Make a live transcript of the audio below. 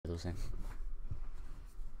sense.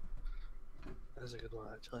 That's a good one,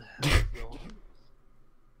 actually. No.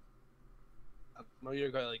 I know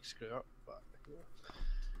you're going to like screw up, but yeah.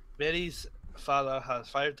 Mary's father has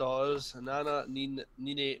 $5. Nana,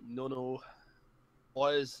 Nene, no.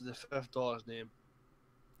 What is the $5 name?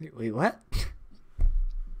 Wait, what?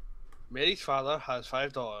 Mary's father has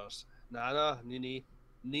 $5. Nana, Nene,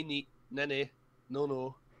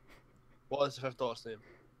 no. What is the $5 name?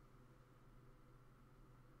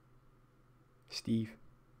 Steve.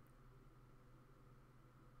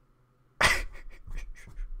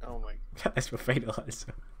 Oh my. That's my final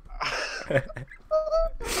answer.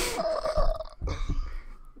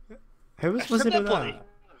 How was supposed to know that?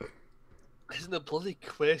 Isn't a bloody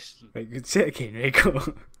question. Right, good. Say it again, right?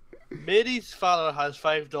 Go. Mary's father has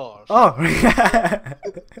 $5. Oh,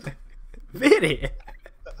 Mary.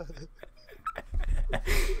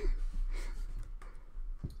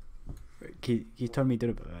 Can you turn me down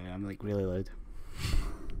a bit? I'm like really loud.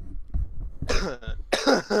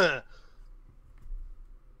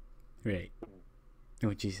 Right.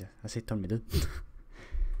 Oh Jesus! I said turn me down.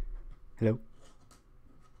 Hello.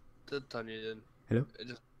 Did turn you in. Hello. It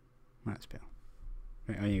just... That's better.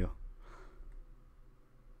 Right, on you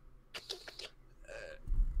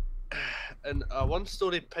go. In a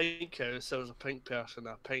one-story pink house, there was a pink person,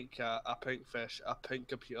 a pink cat, a pink fish, a pink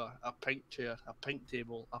computer, a pink chair, a pink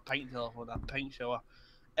table, a pink telephone, a pink shower.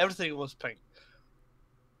 Everything was pink.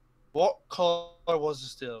 What colour was the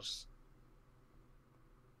stairs?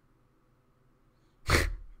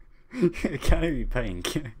 It can't be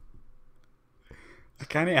pink. I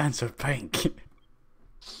can't answer pink.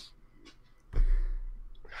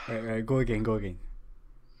 Right, go again.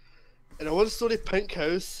 In a one-story pink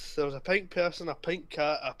house, there was a pink person, a pink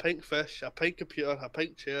cat, a pink fish, a pink computer, a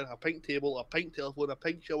pink chair, a pink table, a pink telephone, a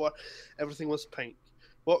pink shower. Everything was pink.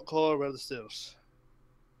 What colour were the stairs?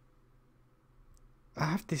 I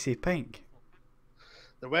have to say pink.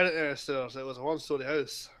 There weren't any stairs. It was a one-story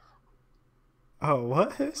house. Oh,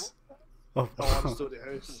 what house? Oh, A one-story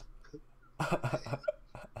house.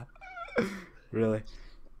 Really?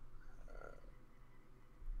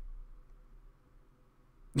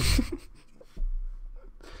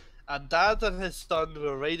 A dad and his son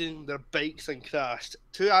were riding their bikes and crashed.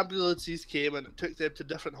 2 ambulances came and took them to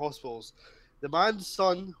different hospitals. The man's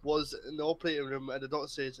son was in the operating room and the doctor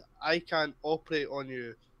said, "I can't operate on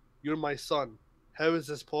you. You're my son. How is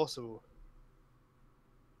this possible?"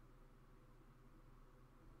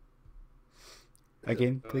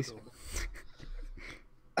 Again, please.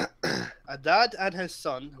 A dad and his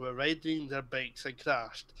son were riding their bikes and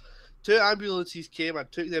crashed. 2 ambulances came and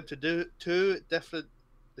took them to two different...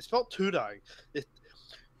 They spelled two wrong.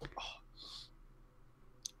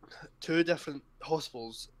 Two different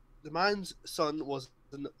hospitals. The man's son was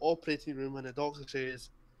in the operating room and the doctor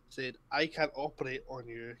said, "I can't operate on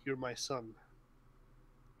you. You're my son."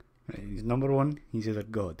 Right, he's number one. He's either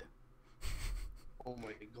God. Oh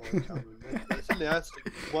my god, Cameron. That's in the answer.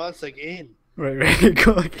 Once again. Right,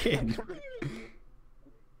 go again.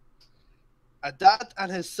 A dad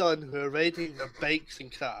and his son who were riding their bikes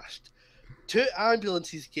and crashed. 2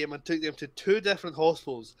 ambulances came and took them to 2 different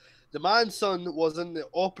hospitals. The man's son was in the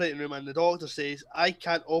operating room and the doctor says, "I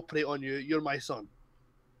can't operate on you. You're my son."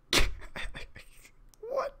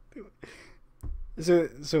 What?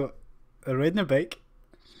 So, they're riding a bike.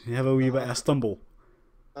 You have a wee bit of a stumble.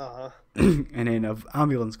 And then an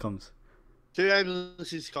ambulance comes. 2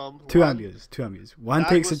 ambulances come. Two ambulances. One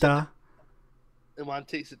takes a da. And one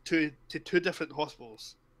takes it to 2 different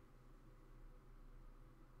hospitals.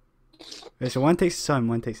 Right, so one takes the son,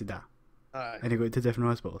 one takes the da. Aye. And they go to 2 different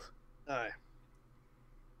hospitals. Aye.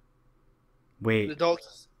 Wait. And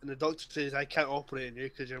the doctor says, "I can't operate on you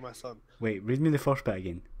because you're my son." Wait, read me the first bit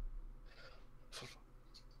again.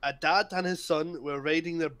 A dad and his son were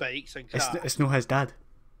riding their bikes and crashed. It's not his dad.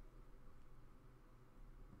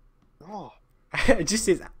 No. It just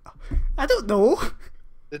says, I don't know.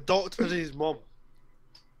 The doctor is his mum.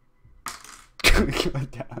 God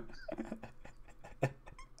damn.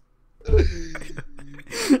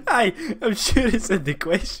 Aye, I'm sure it's in the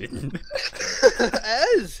question.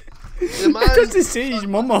 It is. The man It doesn't say his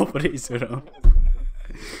mum operates on him.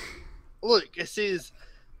 Look, it says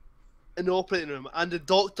in the operating room, and the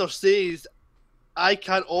doctor says, "I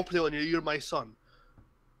can't operate on you. You're my son."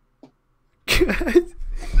 The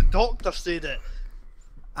doctor said it.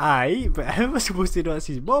 Aye, but how am I supposed to know it's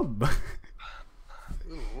his mum?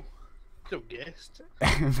 Oh, could have guessed.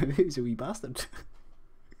 Maybe he was a wee bastard.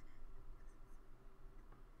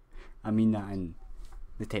 I mean that in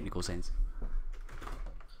the technical sense.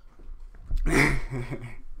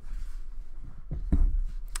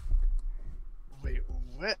 Wait,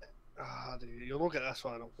 what? look at this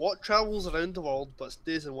one. What travels around the world but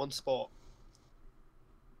stays in one spot?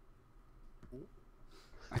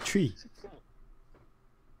 A tree.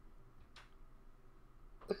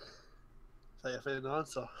 Is that your final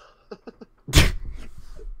answer?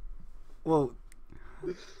 Well,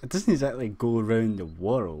 it doesn't exactly go around the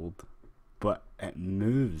world, but it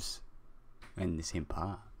moves in the same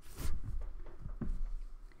path.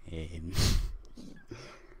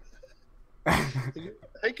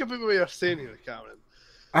 Think about what you're saying here, Cameron.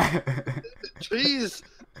 Trees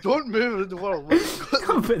don't move around the world.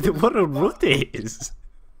 But the world rotates. Is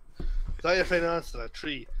that your final answer? A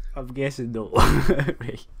tree? I'm guessing no.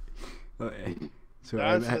 Right. Okay. So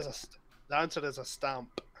The answer is a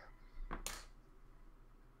stamp.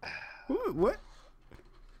 what?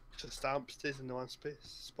 It's a stamp stays in the one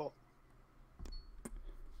spot.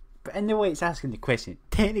 But in the way it's asking the question,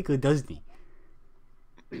 technically doesn't he?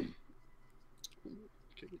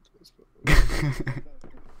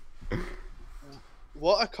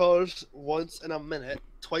 What occurs once in a minute,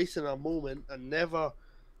 twice in a moment, and never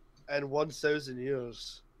in 1,000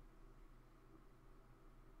 years?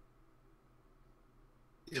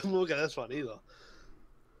 You don't look at this one either.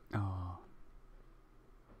 Oh.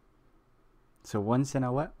 So once in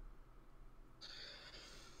a what?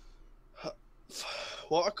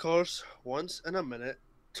 What occurs once in a minute,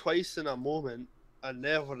 twice in a moment, and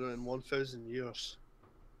never in 1,000 years?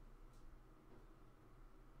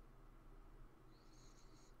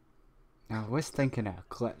 I was thinking of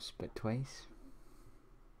eclipse, but twice.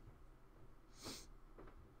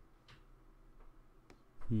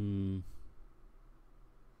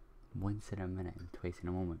 Once in a minute and twice in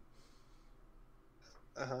a moment.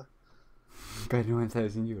 But in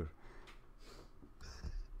 1,000 years.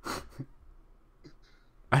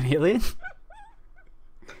 An alien?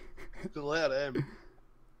 The letter M.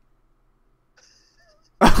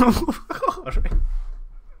 Alright.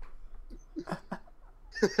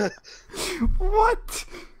 What?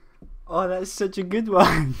 Oh, that's such a good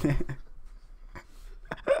one.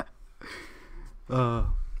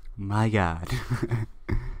 Oh my god.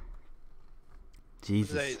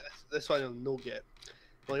 Jesus. Right, this one you'll no get.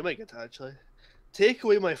 Well, you might get it actually. Take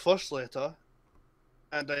away my first letter,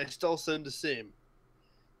 and I still sound the same.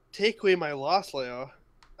 Take away my last letter,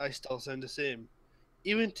 I still sound the same.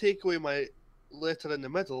 Even take away my letter in the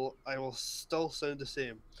middle, I will still sound the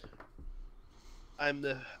same. I am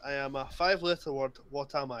a 5-letter word.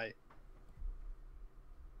 What am I?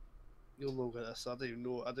 You'll know this. I don't even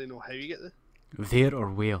know. I don't know how you get this. There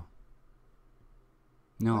or where?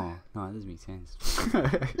 No, that doesn't make sense.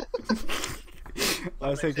 I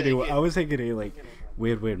was thinking like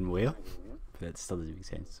where, and where. But that still doesn't make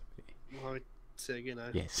sense. I'll say it again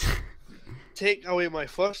now. Yes. Take away my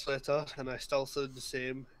first letter, and I still sound the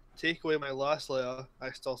same. Take away my last letter,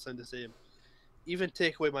 I still sound the same. Even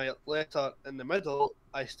take away my letter in the middle,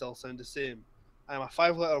 I still sound the same. I am a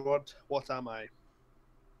 5-letter word. What am I?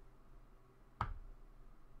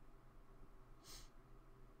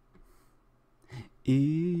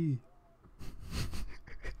 E.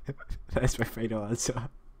 That's my final answer.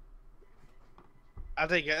 I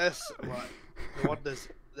think it is. What?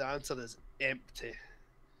 The answer is empty.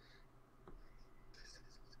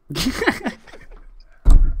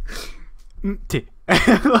 Empty.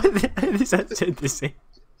 What does that sound to say?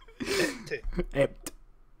 Empty. Empty.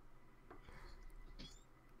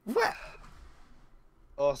 What?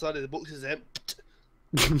 Oh, sorry, the box is empty.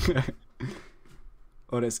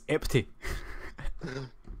 Or it's empty.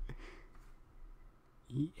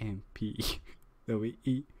 E-M-P. No, wait,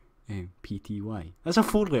 E-M-P-T-Y. That's a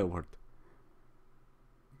 4-letter word.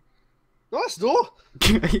 No, it's no.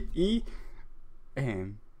 E-M-P-T.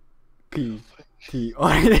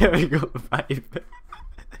 Oh, there we go. 5.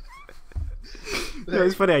 No,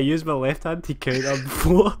 it's funny, I used my left hand to count on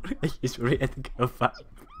 4. I used my right hand to count on 5.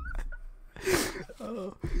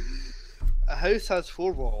 Oh. A house has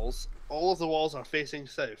 4 walls. All of the walls are facing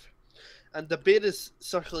south. And the bear is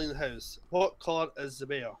circling the house. What colour is the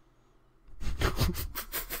bear?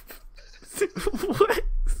 What?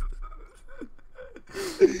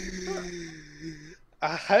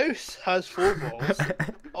 A house has 4 walls.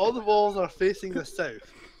 All the walls are facing the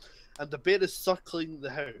south. And the bear is circling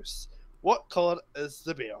the house. What colour is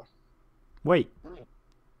the bear? Wait.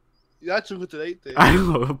 You actually got the right thing. I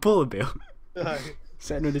know, a polar bear. Aye.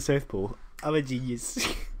 Sitting on the South Pole. I'm a genius.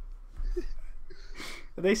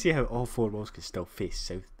 And they see how all 4 walls can still face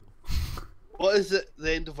south though. What is it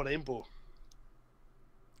the end of a rainbow?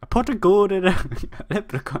 A pot of gold and a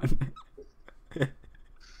leprechaun.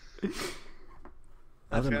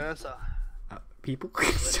 I don't know. Answer. People?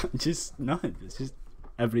 Just nothing. It's just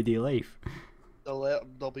everyday life. The letter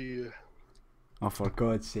W. Oh, for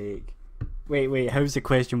God's sake. Wait, how's the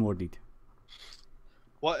question worded?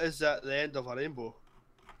 What is at the end of a rainbow?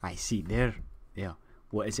 I see, there.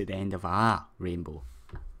 What is at the end of a rainbow?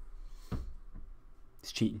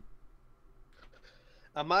 It's cheating.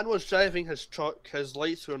 A man was driving his truck, his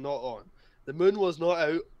lights were not on. The moon was not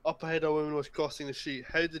out, up ahead a woman was crossing the street.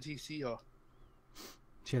 How did he see her?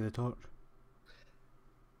 She had a torch.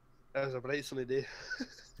 It was a bright sunny day.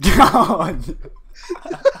 God!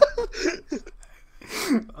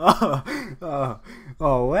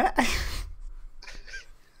 What?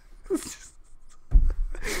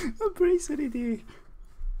 A bright sunny day.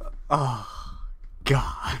 Oh,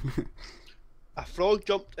 God. A frog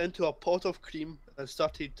jumped into a pot of cream and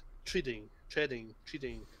started treading. I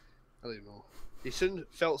don't know. He soon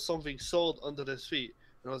felt something solid under his feet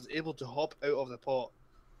and was able to hop out of the pot.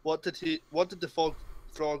 What did the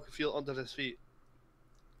frog feel under his feet?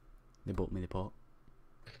 They bought me the pot.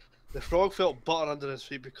 The frog felt butter under his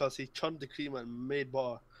feet because he churned the cream and made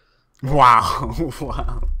butter. Wow.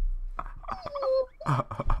 Wow.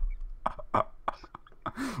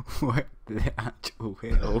 What the actual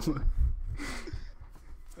hell?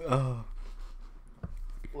 Oh.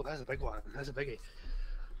 Oh, that's a big one. That's a biggie.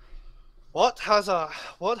 What has a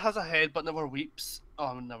head but never weeps?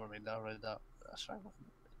 Oh, never mind. I read that. That's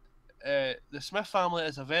right. The Smith family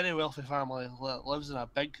is a very wealthy family that lives in a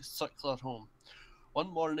big circular home. One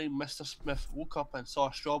morning, Mr. Smith woke up and saw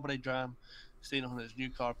a strawberry jam stain on his new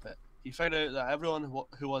carpet. He found out that everyone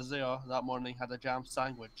who was there that morning had a jam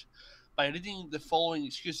sandwich. By reading the following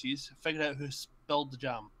excuses, figured out who spilled the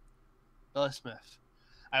jam. Billy Smith.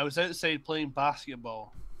 I was outside playing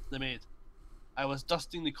basketball. The maid. I was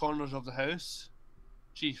dusting the corners of the house.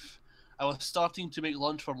 Chief. I was starting to make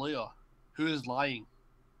lunch for later. Who is lying?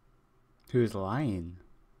 Who's lying?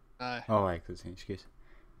 Aye. Oh, like that's an excuse.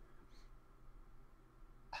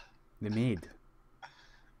 The maid.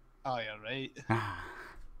 Oh, you're right.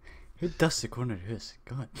 Who dusts the corner of the house?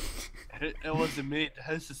 God. It was the maid. The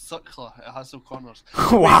house is circular. It has some corners.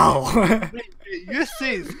 Wow. Wait, you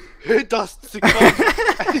says who dusts the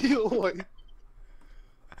corners?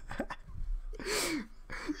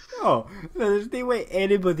 Oh, there's no way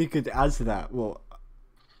anybody could answer that. Well,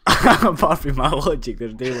 apart from my logic,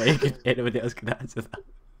 there's no way anybody else could answer that.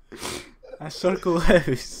 A circle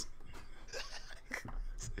house.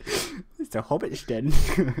 It's a hobbit's den.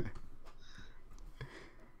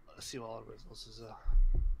 Let's see what other riddles is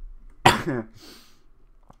there.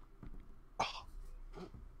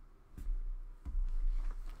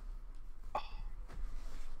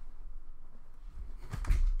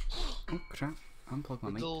 Oh crap! Unplug my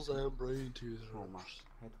mic. Riddles and brain teasers. Oh my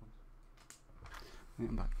headphones. Right,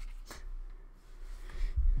 I'm back.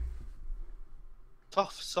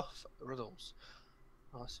 Tough riddles.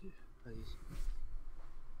 Oh, I see. Nice.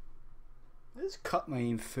 I just cut my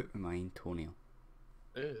own foot with my own toenail.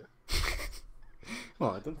 Ew.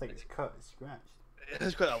 Well, I don't think it's cut, it's scratched.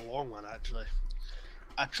 It's quite a long one, actually.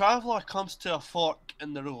 A traveller comes to a fork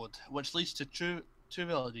in the road, which leads to two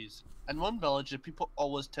villages. In one village, the people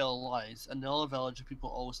always tell lies, and in the other village, the people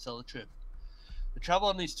always tell the truth. The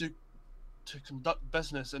traveller needs to conduct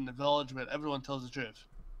business in the village where everyone tells the truth.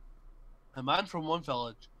 A man from one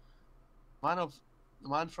village, the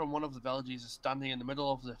man from one of the villages is standing in the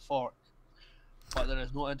middle of the fork, but there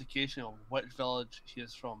is no indication of which village he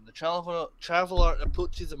is from. The traveller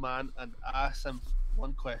approaches the man and asks him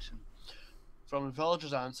one question. From the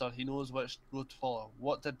villager's answer, he knows which road to follow.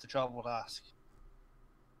 What did the traveller ask?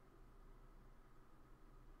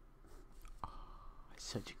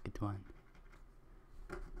 Such a good one.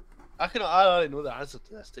 I already know the answer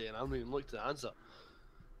to this day, and I haven't even looked at the answer.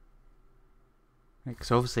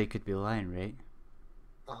 Because obviously it could be lying, right?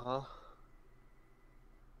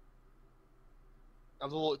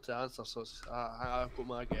 I've not looked at the answer, so I've got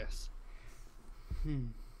my guess.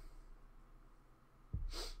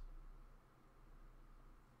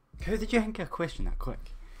 How did you think of a question that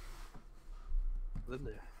quick? Didn't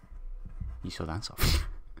they? You saw the answer.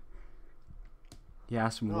 You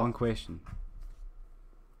asked him one question.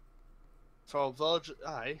 From village,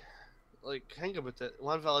 aye. Like, think about it.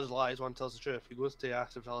 One village lies, one tells the truth. He goes to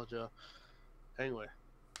ask the villager, anyway,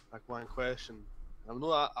 like one question. I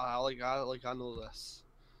know I know this.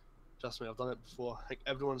 Trust me, I've done it before. Like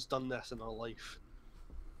everyone's done this in their life.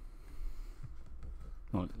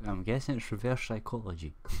 Well, I'm guessing it's reverse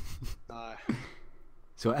psychology. Aye.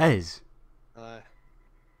 So it is. Aye.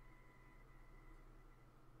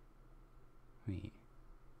 Wait.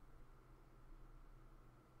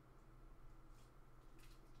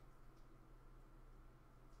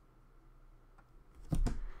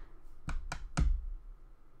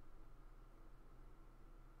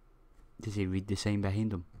 Does he read the sign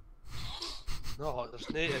behind him? No,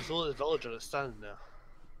 it's only the villager that's standing there.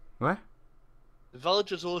 What? The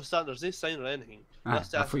villager's only standing. There's no sign or anything. Ah,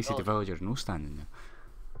 Let's I ask thought you the said the villager. villager's no standing there.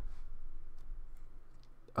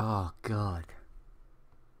 Oh god.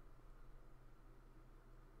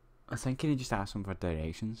 I think can you just ask him for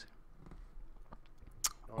directions?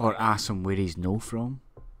 Or ask him where he's no from?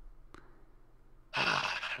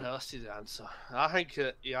 No, let's see the answer. I think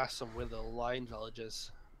he asked him where the lion village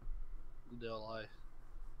is. They'll lie.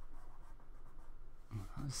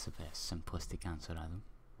 That's a bit simplistic answer, Adam.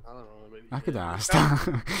 I don't know. Maybe I could have asked.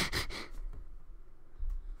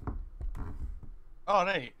 Oh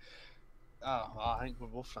right. Oh, I think we're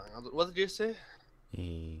both wrong. What did you say?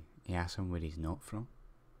 He asked him where he's not from.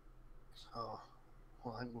 Oh,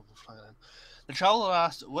 well, I think we're both wrong then. The traveller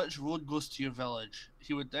asked which road goes to your village.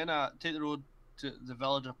 He would then take the road to the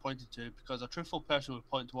villager pointed to, because a truthful person would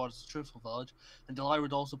point towards the truthful village, and the liar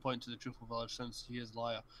would also point to the truthful village since he is a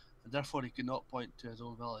liar, and therefore he could not point to his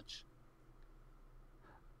own village.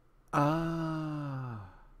 Ah.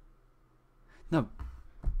 No.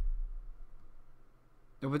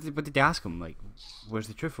 What did they ask him? Like, where's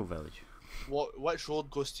the truthful village? Which road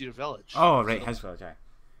goes to your village? Oh, right, his village, aye.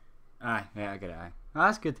 Aye, yeah, I get it, aye. Oh,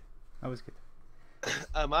 that's good. That was good.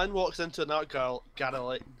 A man walks into an art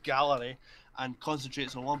gallery and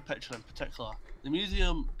concentrates on one picture in particular. The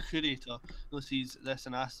museum curator notices this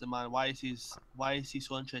and asks the man why is he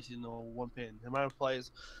so interested in the one painting. The man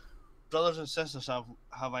replies, "Brothers and sisters have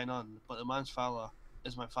I none, but the man's father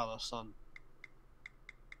is my father's son."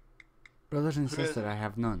 Brothers and sisters, I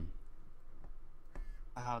have none.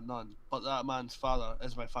 I have none, but that man's father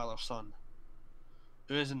is my father's son.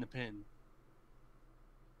 Who is in the painting?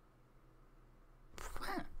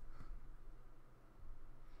 What?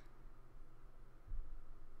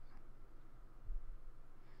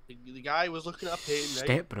 The guy was looking at a painting, right?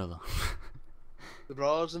 Stepbrother. The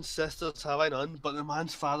brothers and sisters have I none, but the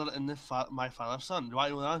man's father and my father's son. Do I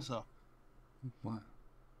know the answer? What?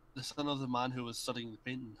 The son of the man who was studying the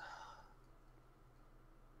painting.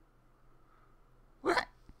 What?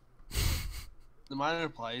 The man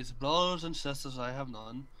replies, "Brothers and sisters have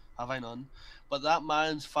I none, but that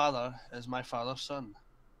man's father is my father's son."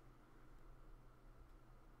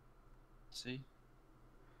 See?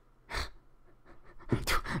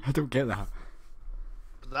 I don't get that.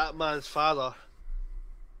 That man's father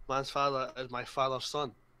is my father's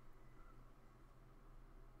son.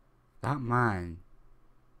 That man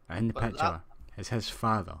in the But picture is his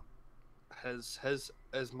father. His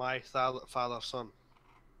is my father's son.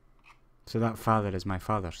 So that father is my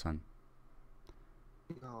father's son.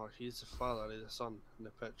 No, he's the father, he's the son in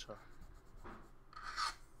the picture.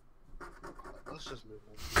 Let's just move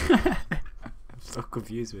on. I'm so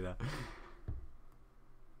confused with that.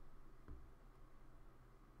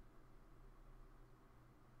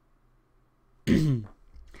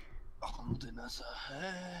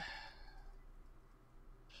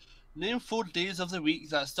 Name 4 days of the week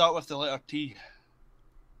that start with the letter T.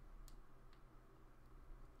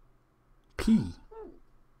 P.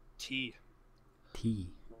 T. T.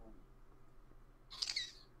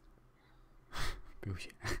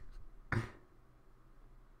 Bullshit.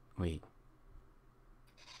 Wait.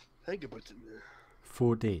 Think about it now.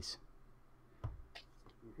 4 days.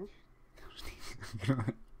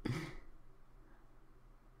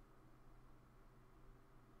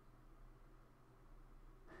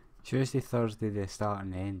 Tuesday, Thursday, the start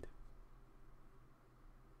and the end.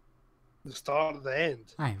 The start and the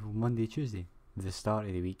end. Aye, well, Monday, Tuesday. The start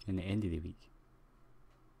of the week and the end of the week.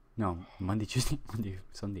 No, Monday, Tuesday, Monday,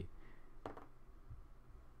 Sunday.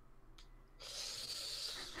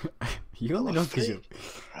 You only know because you...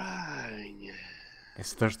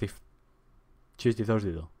 It's Thursday, Tuesday,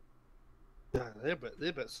 Thursday though. Yeah,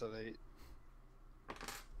 they bits are right.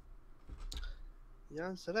 The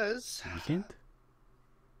answer is Weekend?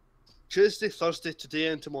 Tuesday, Thursday, today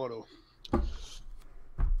and tomorrow.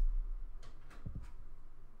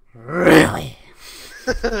 Really?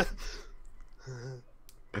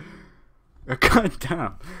 God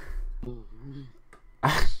damn.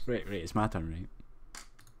 Right, it's my turn, right?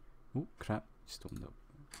 Oh, crap. Just opened up.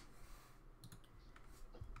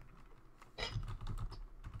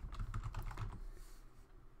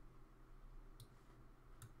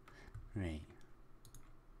 Right.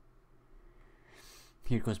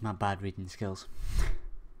 Here goes my bad reading skills.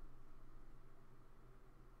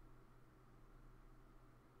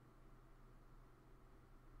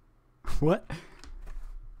 What?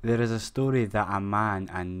 There is a story that a man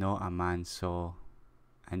and not a man saw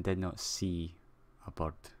and did not see a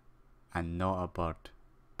bird, and not a bird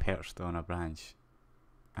perched on a branch,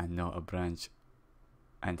 and not a branch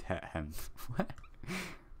and hit him. What?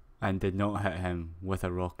 And did not hit him with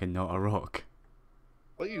a rock and not a rock.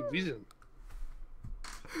 What are you reading?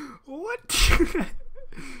 What?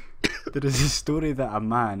 There is a story that a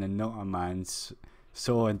man and not a man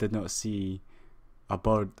saw and did not see a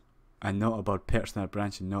bird and not a bird perched on a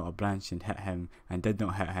branch and not a branch and hit him and did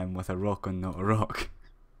not hit him with a rock and not a rock.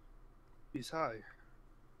 He's high.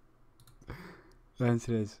 The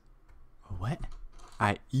answer is, what?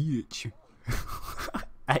 I eat you.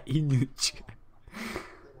 I eat you.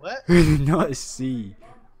 What? Who did not see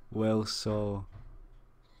well saw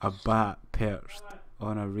a bat perched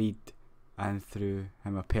on a reed and threw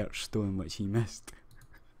him a perched stone which he missed.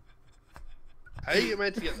 How are you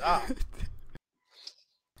meant to get that?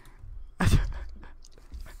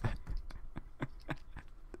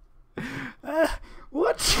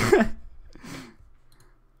 What?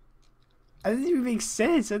 I didn't even make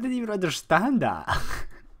sense. I didn't even understand that.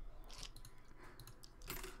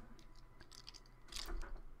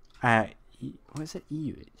 What's it?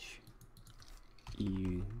 EUH?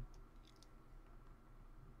 EU.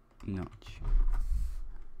 Notch.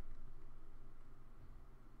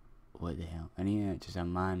 What the hell? An EUH is a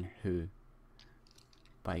man who,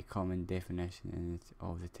 by common definition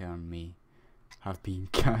of the term, may have been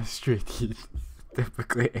castrated,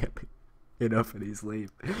 typically early enough in his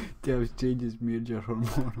life to have changes major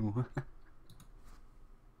hormonal.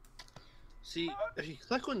 See, if you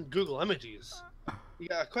click on Google Images, you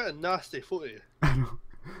get quite a nasty photo. I know.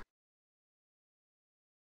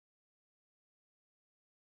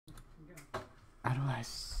 I know,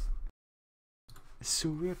 it's so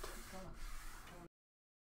weird.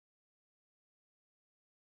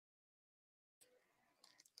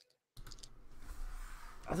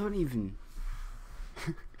 I don't even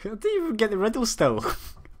get the riddle still.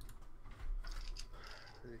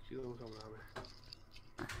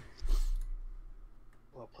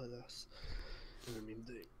 I'll play this in the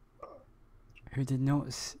meantime. Who did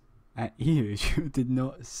not at you? Who did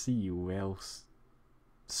not see well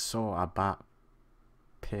saw a bat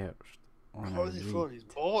perched on How a is he reed throwing his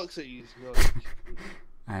bollocks at you?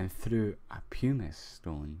 and threw a pumice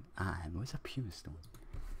stone at him. What's a pumice stone?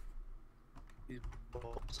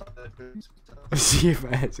 See if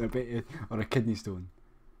it is. I bet it, or a kidney stone.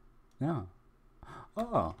 No.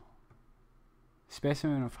 Oh.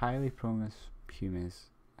 Specimen of highly promised pumice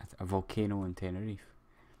at a volcano in Tenerife.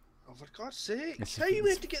 Oh, for God's sake! It's How are you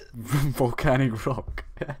meant to get volcanic rock?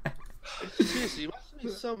 Seriously, you must be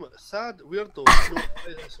some sad weirdo to know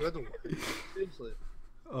this riddle. Seriously.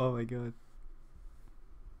 Oh my god.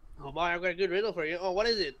 Oh my, I've got a good riddle for you. Oh, what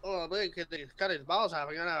is it? Oh, look at the kind of balls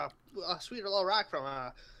having on a sweet little rock from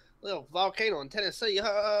a little volcano in Tennessee.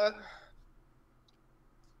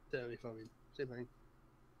 Terribly funny. Same thing.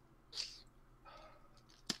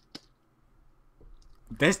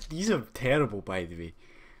 These are terrible, by the way.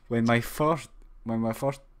 When my first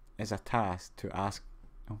is a task to ask.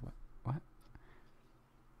 Oh, what?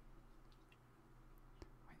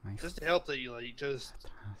 Just to help that you like, just.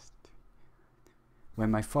 When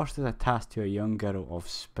my first is a task to a young girl of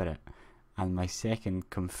spirit, and my second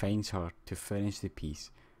confines her to finish the piece,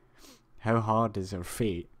 how hard is her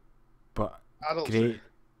fate? But great.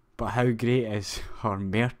 But how great is her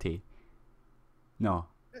mercy? No.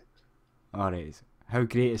 Alright. How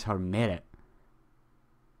great is her merit?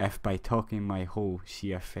 If by talking my whole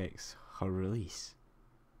she affects her release.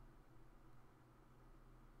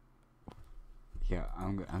 Yeah,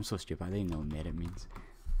 I'm so stupid. I don't even know what merit means.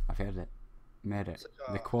 I've heard it. Merit,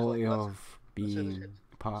 the quality of being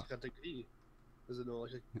part. Like a degree. Is it not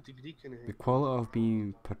like a degree kind of thing? The quality of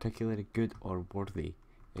being particularly good or worthy,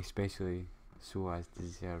 especially so as to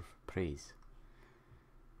deserve praise.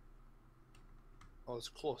 Oh, it's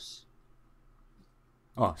close.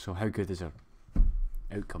 Oh, so how good is her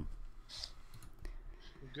outcome?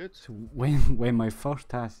 Good. So when my first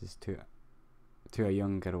task is to a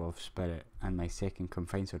young girl of spirit, and my second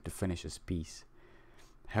confines her to finish this piece,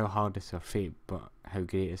 how hard is her fate, but how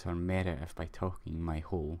great is her merit if by talking my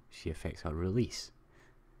whole she affects her release?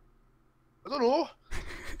 I don't know.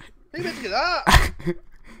 How you meant to get that?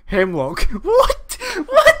 Hemlock. What?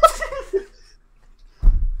 What?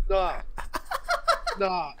 Nah.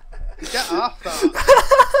 Nah. Get off that.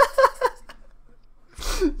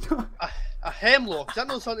 A hemlock. Is that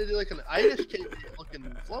not something to do like an Irish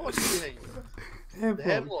looking flower thing? The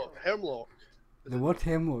hemlock. The word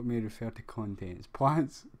hemlock may refer to contents,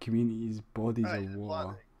 plants, communities, bodies of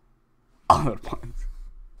water, other plants.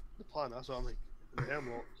 The plant, that's what I mean. The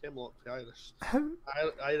hemlock, the Irish. How?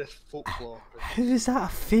 Irish folklore. How is that a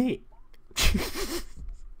fate?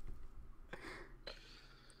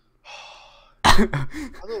 I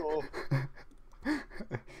don't know.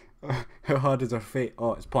 How hard is our fate?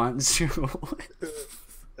 Oh, it's plants.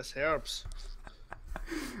 It's herbs.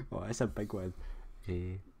 Oh, that's a big one.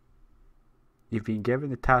 You've been given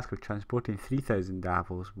the task of transporting 3,000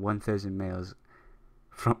 apples 1,000 miles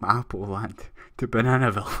from Apple Land to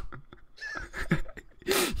Bananaville.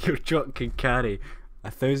 Your truck can carry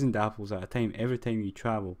 1,000 apples at a time. Every time you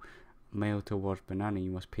travel a mile towards Banana,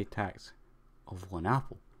 you must pay tax of 1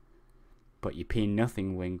 apple. But you pay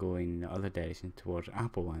nothing when going in the other direction towards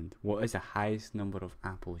Apple Land. What is the highest number of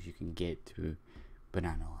apples you can get to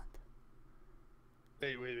Banana Land?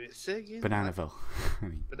 Wait. Say again. Bananaville. I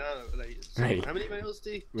mean, Banana. Right. So Right. how many miles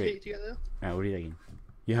do you take to get there? I'll read it again.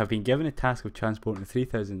 You have been given a task of transporting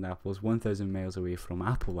 3,000 apples 1,000 miles away from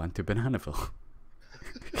Apple Land to Bananaville.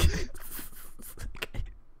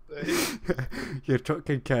 Your truck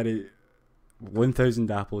can carry 1,000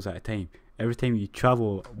 apples at a time. Every time you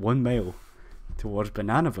travel 1 mile towards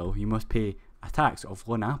Bananaville, you must pay a tax of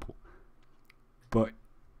 1 apple. But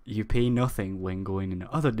you pay nothing when going in the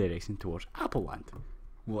other direction towards Apple Land.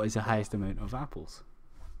 What is the highest amount of apples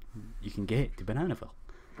you can get to Bananaville?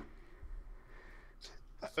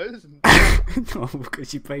 1,000. No,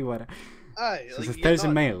 because you pay what? Aye. So like, it's you get 1,000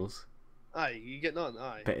 none. miles, Aye, you get none.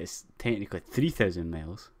 Aye. but it's technically 3,000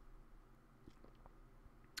 miles.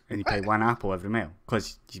 And you pay 1 apple every mile.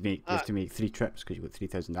 Because you have to make 3 trips because you've got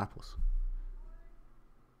 3,000 apples.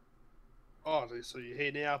 Oh, so you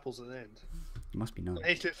hate any apples at the end? You must be none.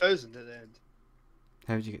 Hey, 2,000 at the end.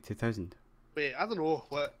 How did you get 2,000? Wait, I don't know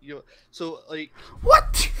what you. So like,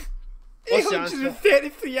 What? What's the answer?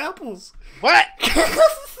 833 apples! what?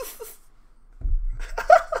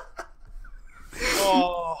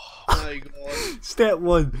 Oh my god. Step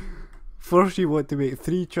 1. First you want to make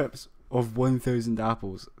 3 trips of 1,000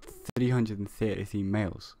 apples, 333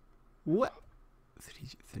 miles. What? 3.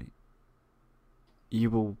 You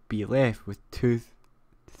will be left with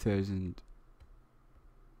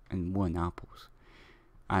 2,001 apples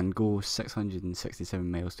and go 667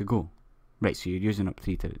 miles to go. Right, so you're using up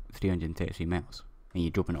 333 miles and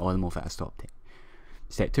you're dropping all them off at a stop time.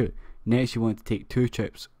 Step 2. Next you want to take 2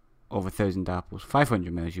 trips of 1,000 apples,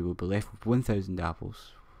 500 miles. You will be left with 1,000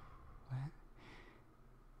 apples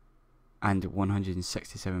and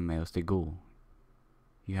 167 miles to go.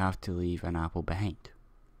 You have to leave an apple behind.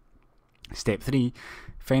 Step 3.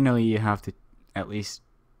 Finally you have to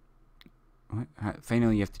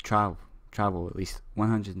travel at least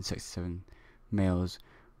 167 miles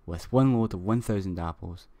with 1 load of 1,000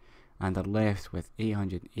 apples and are left with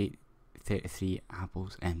 833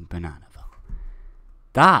 apples in Bananaville.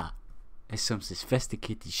 That is some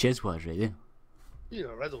sophisticated shizwaz right there.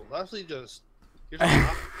 You're a riddle. That's like just.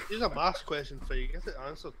 Here's a maths question for you. Get it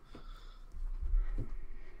answered.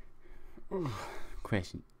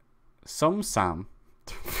 Question. Some Sam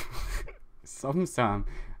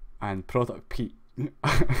and Product Pete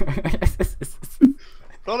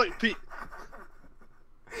Product Pete.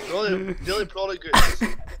 Daily product goods.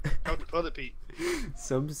 Come to Product Pete.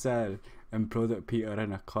 Some Sam and Product Pete are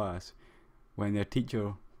in a class when their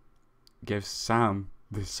teacher gives Sam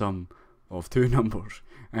the sum of 2 numbers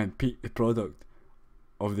and Pete the product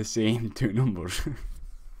of the same 2 numbers.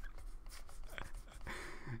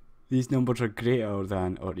 These numbers are greater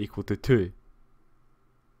than or equal to 2.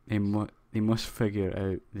 They must figure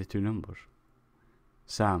out the 2 numbers.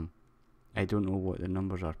 Sam, I don't know what the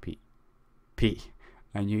numbers are, Pete. Pete,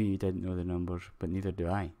 I knew you didn't know the numbers, but neither do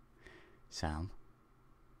I. Sam,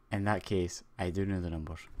 in that case, I do know the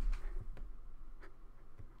numbers.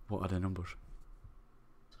 What are the numbers?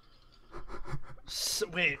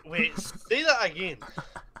 Wait, say that again.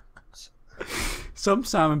 Some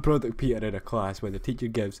Sam and Product Pete are in a class where the teacher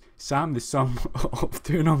gives Sam the sum of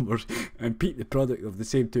 2 numbers and Pete the product of the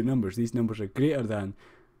same 2 numbers. These numbers are greater than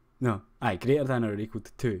or equal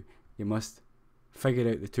to 2. You must figure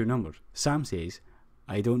out the 2 numbers. Sam says,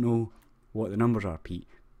 I don't know what the numbers are, Pete.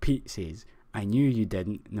 Pete says, I knew you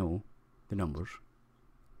didn't know the numbers,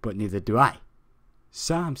 but neither do I.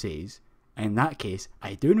 Sam says, in that case,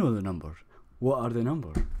 I do know the numbers. What are the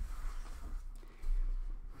numbers?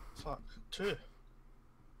 Fuck, 2.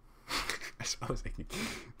 That's what I was thinking.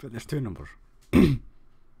 But there's 2 numbers.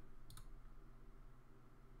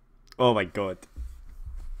 Oh my god.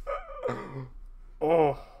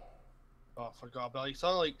 Oh, I forgot about it.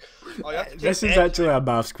 Sound like This is actually a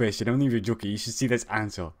maths question. I'm not even joking. You should see this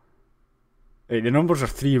answer. Right, the numbers are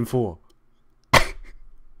 3 and 4.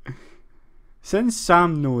 Since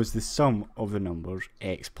Sam knows the sum of the numbers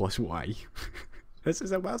x plus y, this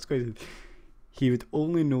is a maths question, he would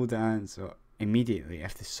only know the answer immediately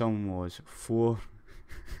if the sum was 4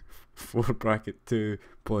 bracket 2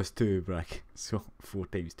 plus 2 bracket, so 4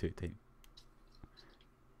 times 2 times.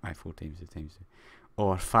 Aye, 4 times 2 times 2.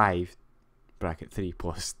 Or 5 bracket 3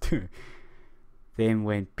 plus 2. Then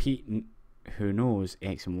when Pete, who knows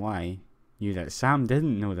X and Y, knew that Sam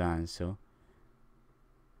didn't know the answer.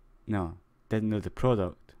 No, didn't know the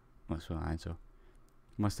product. What's the answer?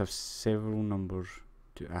 Must have several numbers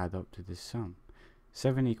to add up to the sum.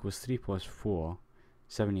 7 equals 3 plus 4.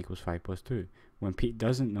 7 equals 5 plus 2. When Pete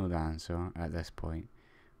doesn't know the answer at this point,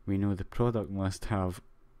 we know the product must have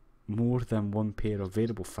more than one pair of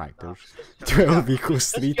variable factors. 12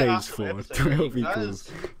 equals 3 times 4. 12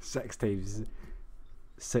 equals 6 times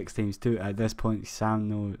 2. At this point, Sam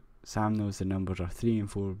knows the numbers are 3 and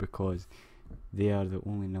 4 because they are the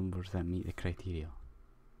only numbers that meet the criteria.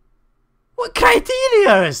 What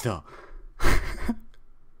criteria is there?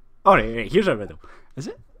 Alright, right, here's a riddle. Is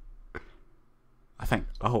it? I think.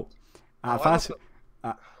 I hope. A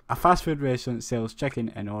fast food restaurant sells chicken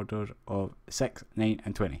in orders of 6, 9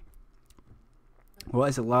 and 20. What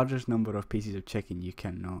is the largest number of pieces of chicken you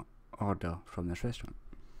cannot order from this restaurant?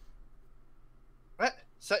 What?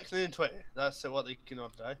 6, 9 and 20. That's what they can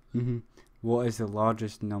order. What is the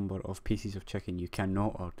largest number of pieces of chicken you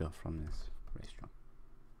cannot order from this restaurant?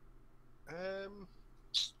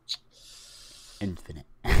 Infinite.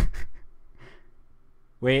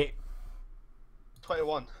 Wait.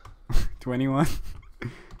 21. 21?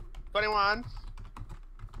 21.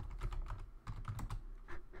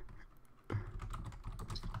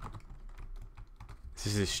 This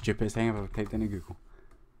is the stupidest thing I've ever typed into Google.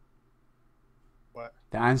 What?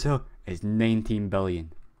 The answer is 19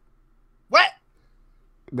 billion. What?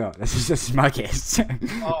 No, this is my guess.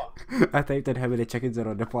 Oh. I typed in how many chickens are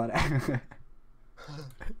on the planet.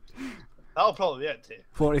 That'll probably be it too.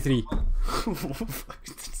 43.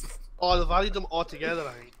 Oh, they've added them all together,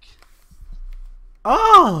 I think.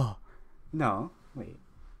 Oh! No, wait.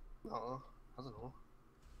 No, I don't know.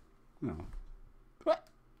 No. What?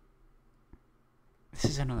 This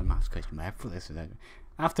is another maths question, but I put this out.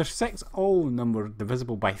 After 6 all numbers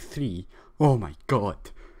divisible by 3, oh my god,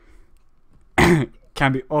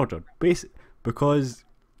 can be ordered. Because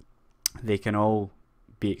they can all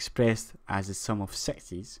be expressed as the sum of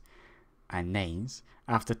 6's and 9's.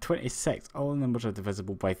 After 26, all numbers are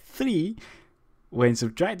divisible by 3. When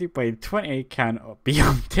subtracted by 20 can be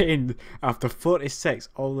obtained. After 46,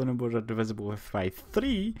 all the numbers are divisible by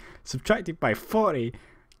 3. Subtracted by 40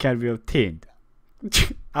 can be obtained.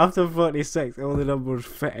 After 46, all the numbers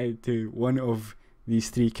fit into one of these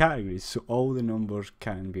 3 categories, so all the numbers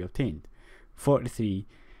can be obtained. 43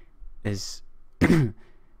 is the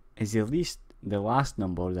last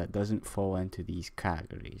number that doesn't fall into these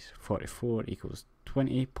categories. 44 equals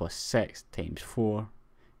 20 plus 6 times 4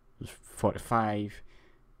 is 45.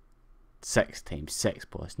 6 times 6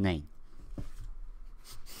 plus 9.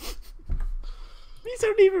 These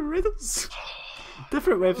aren't even riddles.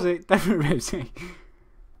 Different website.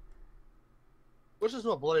 Which is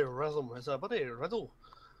not a bloody rhythm, it's a bloody riddle.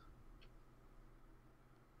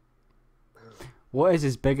 What is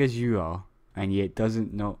as big as you are and yet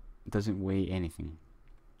doesn't weigh anything?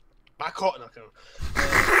 My cotton account.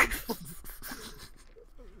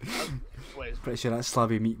 Wait, Pretty sure that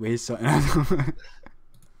slabby meat weighs something. as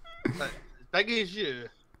big as you,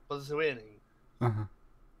 but it's weigh anything.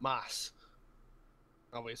 Mass.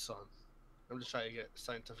 Oh wait, son. I'm just trying to get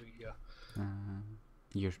scientific here.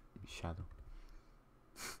 Your shadow.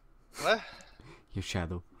 What? Your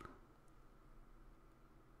shadow.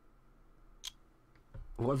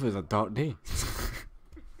 What if it was a dark day?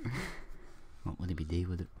 What would it be day,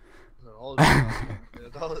 would it? No, nah, I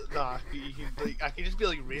can just be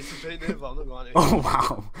like racist right now, but I'm not going to. Oh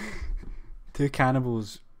wow. Two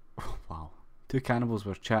cannibals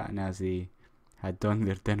were chatting as they had done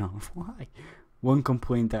their dinner. Why? One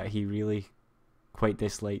complained that he really quite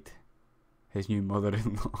disliked his new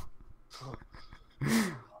mother-in-law.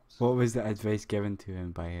 What was the advice given to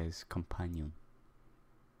him by his companion?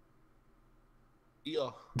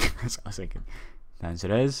 Yeah. That's what I was thinking. The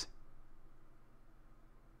answer is...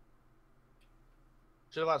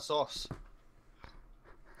 Should have had sauce.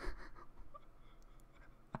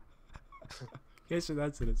 Guess what the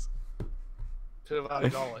answer is? Should have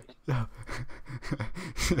had garlic. No.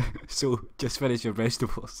 So, just finish your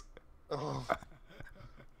vegetables. Oh.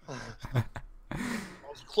 That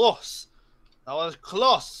was close. That was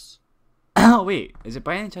close. Oh wait, is it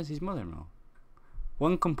by any chance his mother-in-law?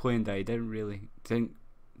 One complained that he didn't really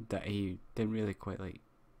quite like.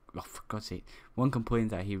 Oh, for God's sake! One complained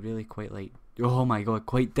that he really quite liked. Oh my God,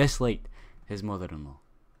 quite disliked his mother-in-law.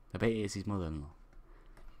 I bet it is his mother-in-law.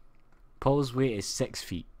 Paul's weight is 6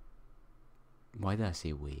 feet. Why did I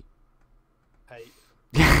say weight? Height.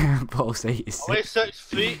 Paul's height is I weigh 6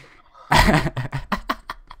 feet.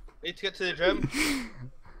 Need to get to the gym.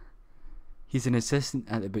 He's an assistant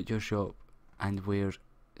at the butcher shop and wears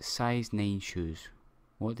size 9 shoes.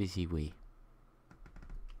 What does he weigh?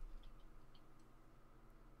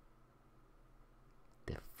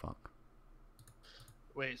 The fuck?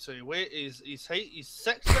 Wait, so his height, he's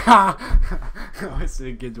 6 foot. That's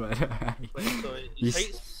a good one. Wait, so his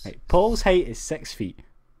height's... Right, Paul's height is 6 feet.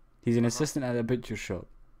 He's an assistant at the butcher shop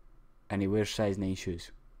and he wears size 9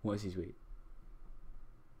 shoes. What is his weight?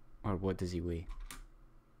 Or what does he weigh?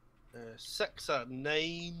 6 at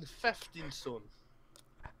 9, 15 stone.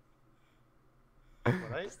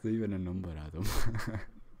 Alright. It's not even a number, Adam.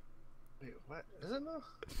 Wait, what? Is it not?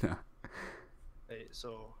 No. Right,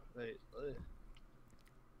 so, right.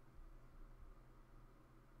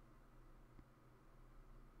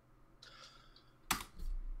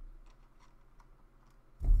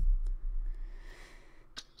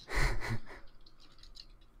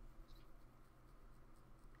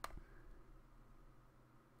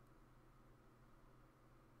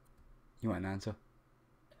 You want an answer?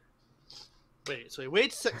 Wait, so he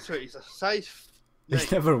weighed 6 foot, he's a size 9.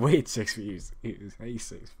 He's never weighed 6 feet. He's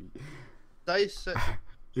 6 feet. Size 6.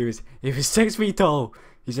 He was 6 feet tall.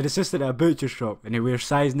 He's an assistant at a butcher shop and he wears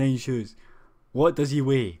size 9 shoes. What does he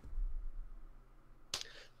weigh?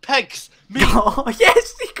 Pigs! Meat! Oh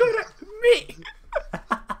yes, he got it! Meat!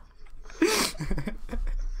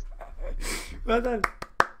 Well done.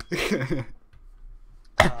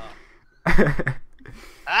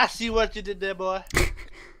 I see what you did there, boy.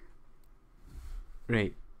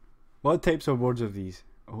 Right. What types of words are these?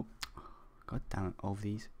 Oh, god damn it, of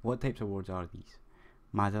these. What types of words are these?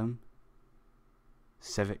 Madam,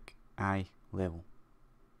 civic, eye, level.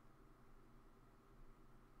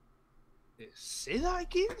 Say that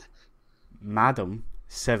again? Madam,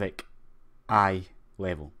 civic, eye,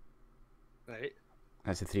 level. Right.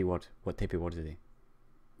 That's the 3 words. What type of words are they?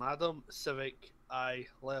 Madam, civic, eye,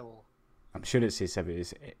 level. I'm sure it says civic.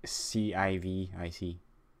 It's C-I-V-I-C.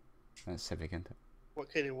 That's civic, isn't it? What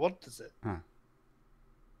kind of word is it? Ah.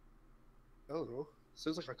 I don't know.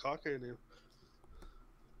 Sounds like a cocker name.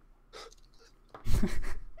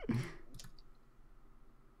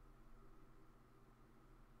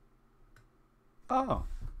 Oh.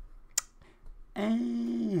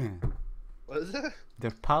 What is it?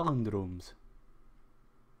 They're palindromes.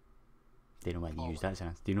 Do you know why they use that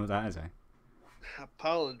sentence? Do you know what that is, eh? A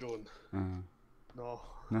palindrome. No.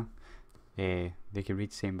 No? They can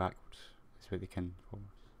read same backwards. That's what they can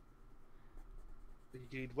forwards. You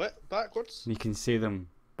read what? Backwards? You can say them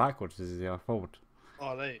backwards as they are forward.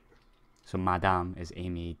 Oh, right. So Madame is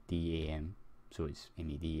M-A-D-A-M. So it's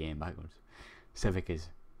M-A-D-A-M backwards. Civic is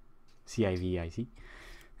C-I-V-I-C.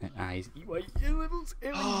 And I is E-Y-E levels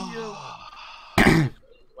Why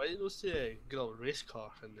did you say girl race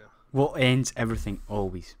car in there? What ends everything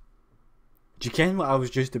always? Do you ken what I was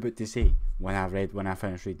just about to say when I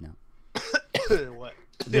finished reading that? What?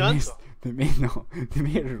 The most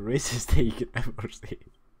racist thing you could ever say.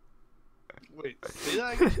 Wait, say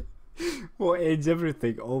that again? What ends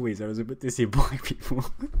everything always? I was about to say black people.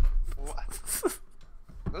 What?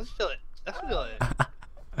 I feel like I don't know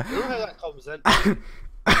how that comes in.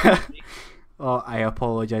 Oh, I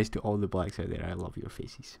apologise to all the blacks out there. I love your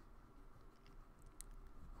faces.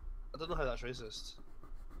 I don't know how that's racist.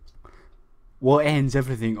 What ends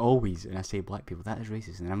everything always? And I say black people. That is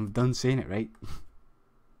racist, and I'm done saying it, right?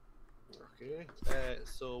 Okay.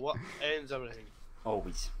 So what ends everything?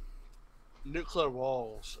 Always. Nuclear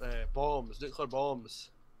walls, bombs, nuclear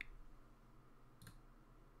bombs.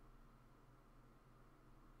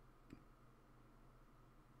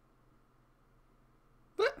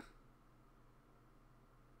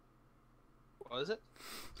 What is it?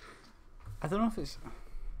 I don't know if it's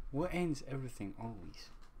what ends everything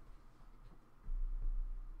always.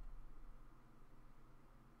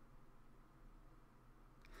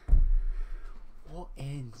 What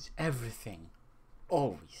ends everything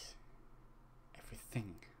always?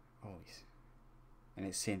 Everything always. And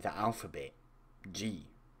it's saying the alphabet G.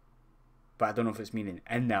 But I don't know if it's meaning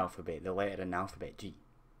in the alphabet, the letter in the alphabet G.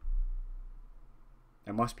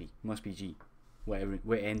 It must be G.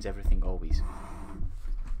 What ends everything always.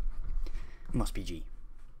 It must be G.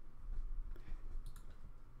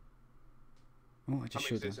 Oh, I just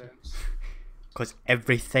showed them. Because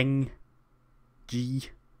everything G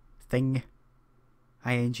thing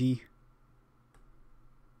ing.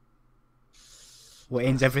 What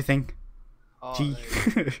ends everything? Oh, G.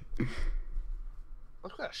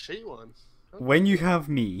 Look at that shit one. When you have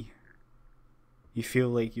me, you feel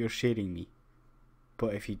like you're sharing me.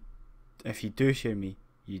 But if you do share me,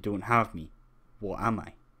 you don't have me. What am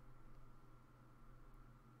I?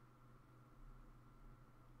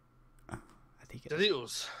 get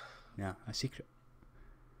Doritos. No, a secret.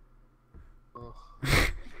 Oh.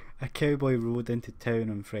 A cowboy rode into town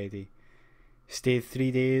on Friday, stayed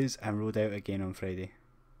 3 days, and rode out again on Friday.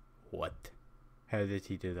 What? How did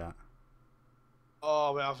he do that?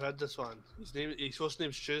 Oh, wait, I've heard this one. His first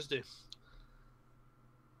name's Tuesday.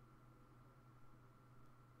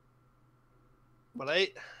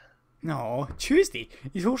 Alright? No, Tuesday.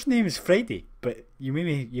 His horse name is Friday, but you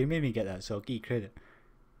made me get that, so I'll give you credit.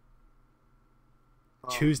 Oh.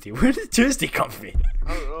 Tuesday. Where did Tuesday come from?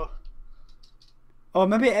 I don't know. Oh,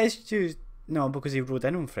 maybe it is Tuesday. No, because he rode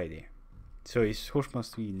in on Friday, so his horse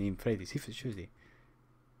must be named Friday. See if it's Tuesday.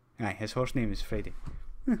 Aye, his horse name is Friday.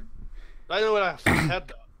 I know where I first heard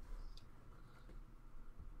that.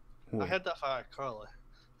 What? I heard that from Carly.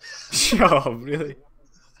 Shut up, really?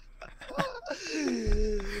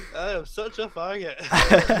 I am such a faggot.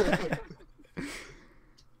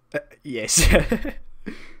 Yes.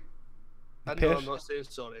 I know I'm not saying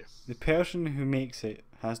sorry. The person who makes it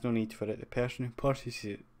has no need for it. The person who purchases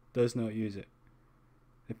it does not use it.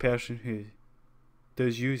 The person who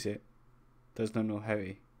does use it does not know how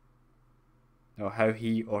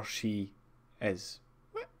he or she is.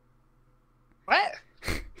 What?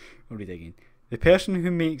 I'll read it again. The person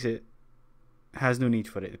who makes it has no need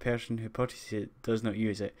for it. The person who purchases it does not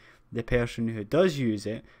use it. The person who does use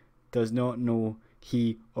it does not know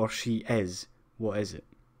he or she is. What is it?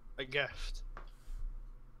 A gift.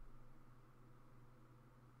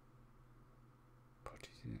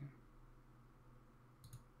 Purchases it.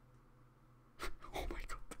 Oh my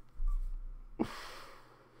god.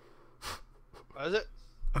 What is it?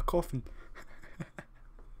 A coffin.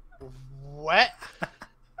 What?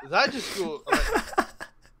 Did that just go? Like,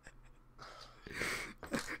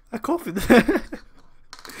 A coffin.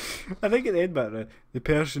 I think at the end, but the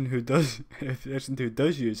person who does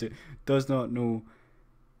use it does not know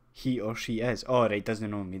he or she is. Oh right,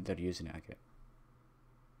 doesn't know me they're using it. Okay.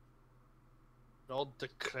 all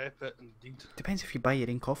decrepit indeed. Depends if you buy your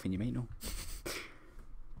own coffin, you might know.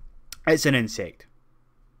 It's an insect,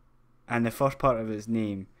 and the first part of its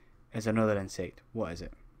name is another insect. What is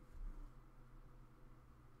it?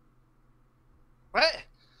 What?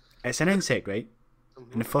 It's an insect, right?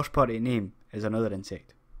 Mm-hmm. And the first part of its name is another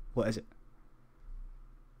insect. What is it?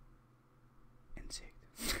 Insect.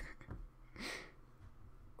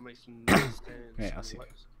 That makes no sense. Right, I'll see.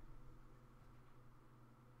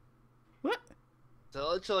 What? Is it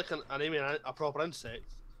literally like a name of a proper insect?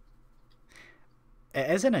 It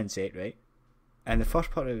is an insect, right? And the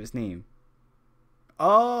first part of its name.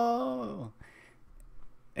 Oh!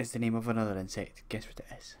 Is the name of another insect. Guess what it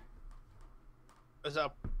is? Is it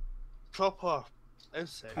a proper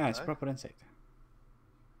insect? Ah, it's a proper insect.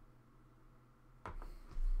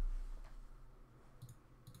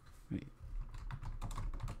 Wait.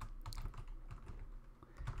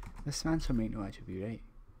 This answer might not actually be right.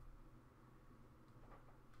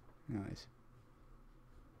 No, it is.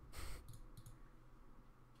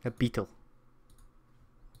 A beetle.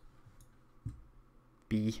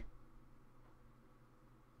 Bee.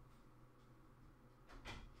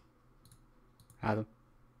 Adam.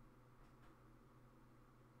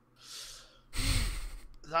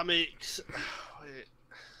 That makes. Wait.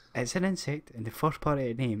 It's an insect, and the first part of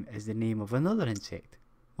its name is the name of another insect.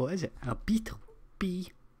 What is it? A beetle. Bee.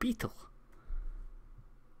 Beetle.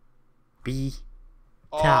 Bee.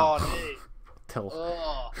 Oh, Tal. hey. Till.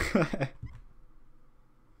 Oh.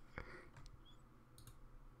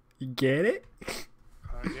 You get it?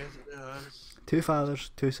 I guess it does. Two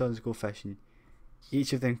fathers, two sons go fishing.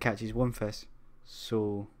 Each of them catches one fish.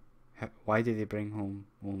 So, why do they bring home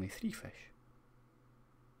only 3 fish?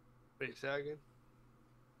 Wait, say that again.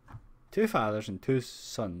 Two fathers and two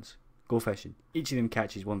sons go fishing. Each of them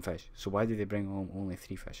catches one fish. So why do they bring home only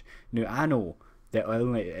 3 fish? Now I know that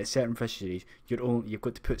only at certain fisheries you've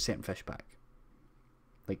got to put certain fish back.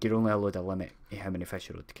 Like you're only allowed a limit of how many fish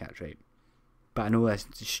you're allowed to catch, right? But I know that's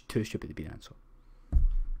just too stupid to be the answer.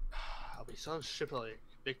 I'll be so stupid, like,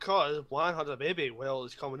 because one had a baby while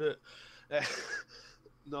it's coming out.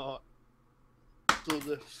 No. So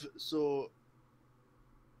there's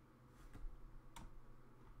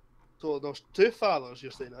 2 fathers,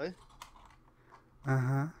 you're saying, eh? Uh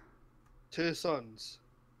huh. 2 sons.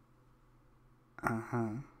 Uh huh.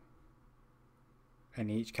 And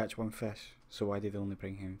they each catch 1 fish. So why do they only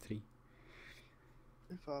bring home 3?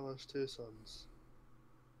 2 fathers, 2 sons.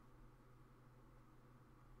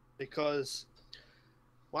 Because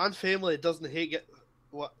one family doesn't get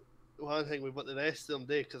what one thing with what the rest of them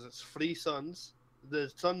do, because it's 3 sons.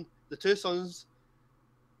 The 2 sons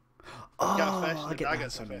get a fish, I and the get dad that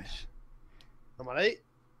gets a somewhere. fish. Am I right?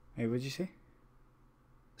 Hey, what'd you say?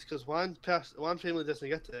 It's because one family doesn't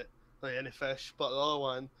get it, like any fish, but the other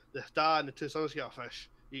one, the dad and the two sons get a fish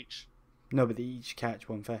each. No, but they each catch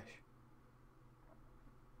one fish.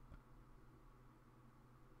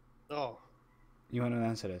 Oh. You want to know the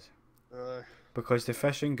answer is? Uh, Because the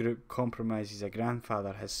fishing group compromises a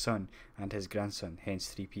grandfather, his son, and his grandson, hence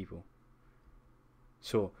 3 people.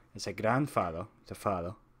 So, it's a grandfather, the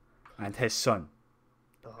father, and his son,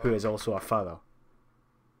 who is also a father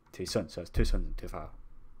to his son. So it's 2 sons and 2 fathers.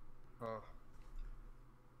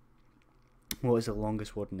 What is the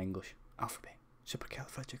longest word in English alphabet?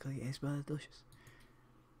 Supercalifragilisticexpialidocious.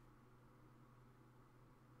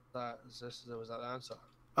 Was that the answer?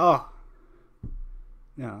 Oh!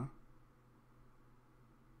 No.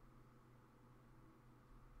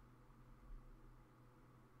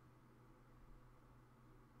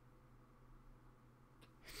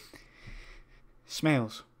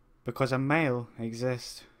 Smells. Because a mile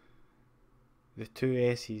exists. The 2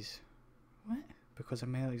 S's. What? Because a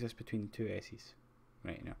mile exists between the 2 S's.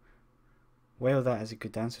 Right now. Well, that is a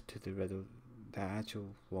good answer to the riddle. The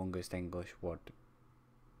actual longest English word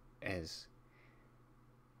is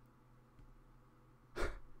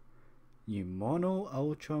pneumono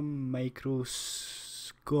ultra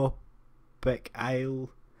microscopic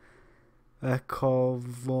isle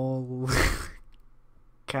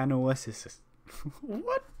canolysis.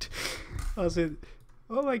 What? I said,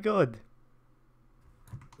 oh my god.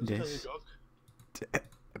 This. It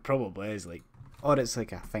probably is like, or it's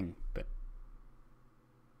like a thing, but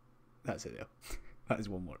that's it though. That is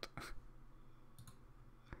one word.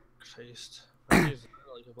 Christ. I used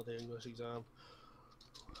like about the English exam.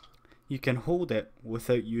 You can hold it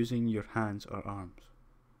without using your hands or arms.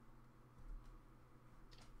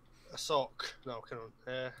 A sock. No, come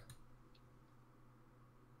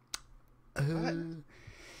on.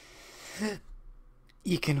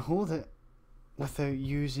 You can hold it without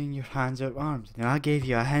using your hands or arms. Now I gave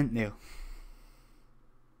you a hint there.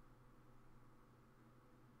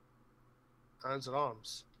 Hands and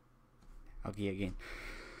arms. I'll give you again.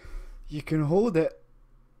 You can hold it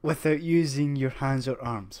without using your hands or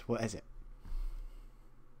arms. What is it?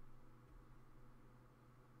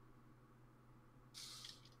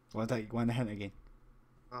 Want the hint again?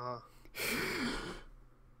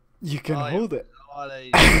 You can hold it.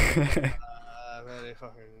 Very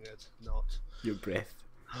fucking good. Not. Your breath.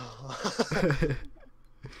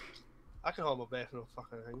 I can hold my breath, no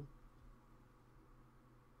fucking thing.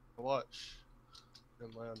 Watch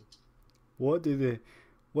and learn. What do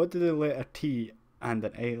the letter T and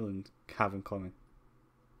an island have in common?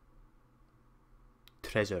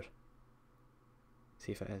 Treasure.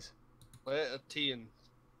 See if it is. Letter T and.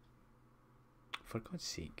 For God's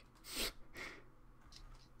sake.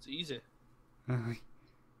 It's easy. Uh-huh.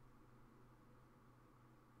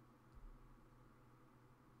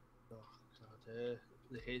 Oh god,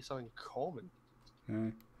 they hate something common.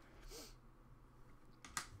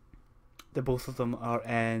 The both of them are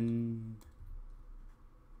in.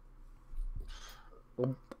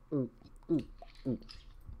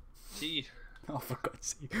 T. Oh, for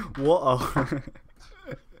God's sake! Water.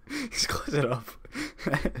 Just close it up.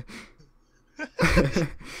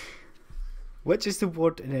 Which is the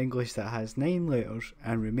word in English that has 9 letters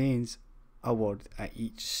and remains a word at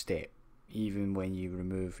each step, even when you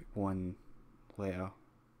remove one letter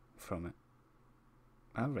from it?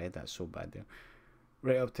 I read that so bad there.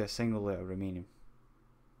 Right up to a single letter remaining.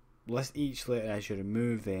 List each letter as you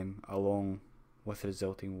remove them, along with the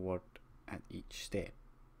resulting word at each step.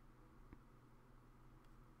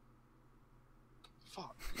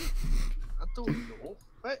 Fuck. I don't know.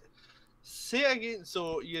 What? Say it again.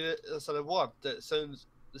 So it's a word that sounds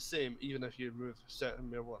the same even if you remove certain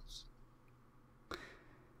mere words.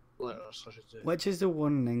 Letters, I should say. Which is the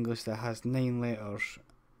one in English that has 9 letters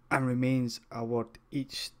and remains a word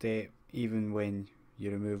each step, even when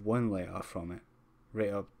you remove one letter from it,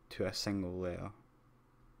 right up to a single letter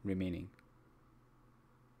remaining?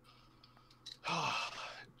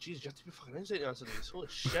 Jeez, you have to be fucking insight to answer these. Holy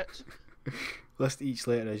shit. List each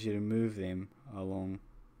letter as you remove them, along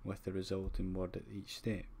with the resulting word at each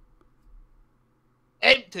step.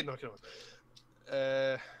 Empty! No, come on.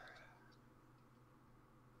 A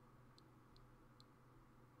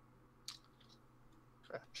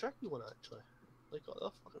tricky one, actually. Like, what the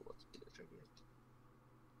fucking what's been a tricky?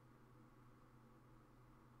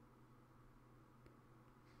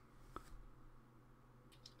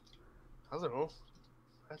 I don't know.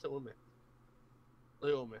 Hit it with me. Lay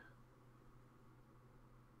it on me.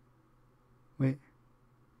 Wait.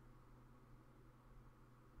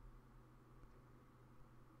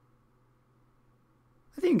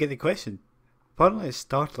 I didn't get the question. Apparently it's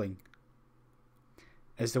startling.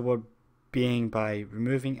 is the word being by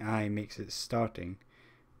removing I makes it starting.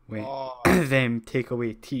 When Oh, then take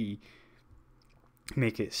away T,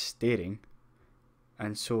 make it staring,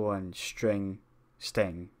 and so on. String,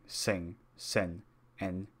 sting, sing, sin,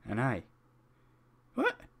 in, and I.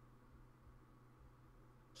 What?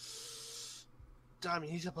 damn,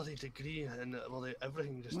 he needs a bloody degree in bloody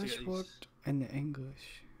everything just to Which get word these. in the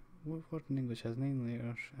English? What word in English has 9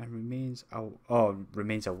 letters and remains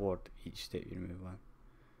a word each step you remove one?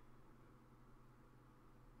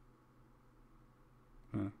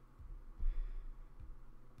 Huh.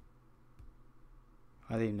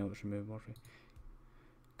 I didn't know it's removed word.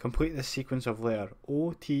 Complete the sequence of letter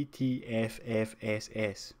O T T F F S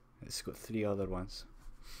S. It's got 3 other ones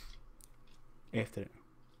after it.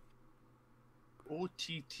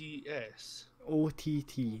 OTTS. O T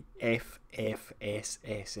T F F S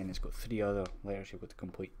S, and it's got 3 other letters you've got to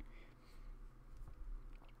complete.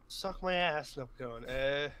 Suck my ass, and I'm going.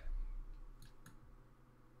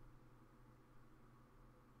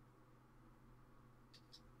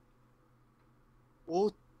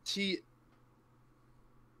 OT.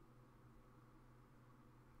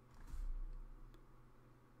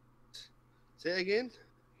 Say it again.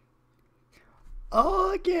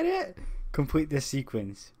 Oh, I get it. Complete this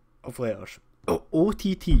sequence of letters O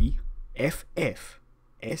T T F F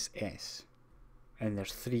S S, and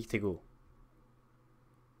there's 3 to go.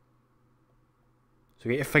 So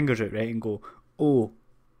get your fingers out, right, and go O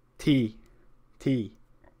T T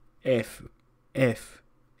F F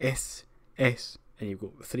S S, and you've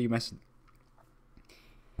got 3 missing.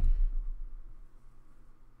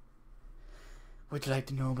 Would you like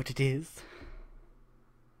to know what it is?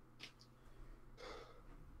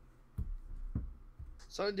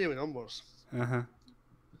 Something to do with numbers.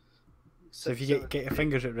 So if you get your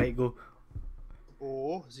fingers out, right, go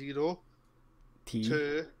O 0 T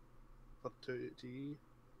 2 or 2 T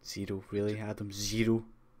 0. Really, Adam? 0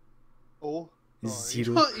 O. Oh,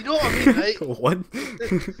 0. You know what I mean, right? 1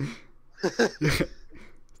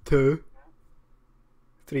 2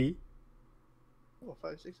 3. 4,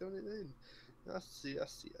 5, 6, 7, 8, 9. I see.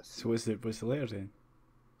 So what's the letters then?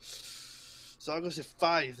 So I'm going to say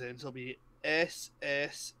 5 then, so it'll be S,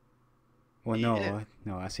 S. Well, E-N.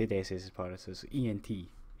 no, I said S as part of it, so it's ENT,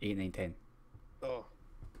 8, 9, 10. Oh.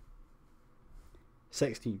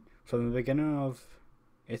 16. From the beginning of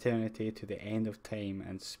eternity to the end of time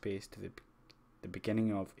and space to the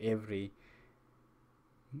beginning of every...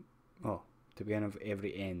 Oh, the beginning of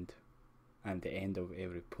every end and the end of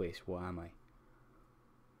every place. What am I?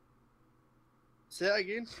 Say that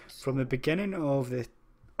again. From the beginning of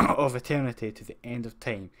of eternity to the end of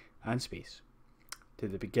time and space, to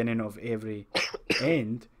the beginning of every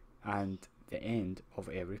end and the end of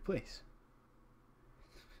every place.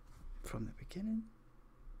 From the beginning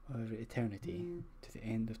of eternity to the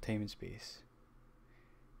end of time and space,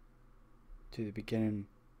 to the beginning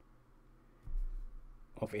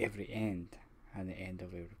of every end and the end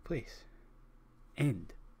of every place.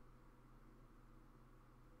 End.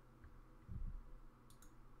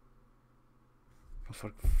 Oh,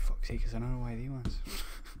 for fuck's sake, is another one of these ones?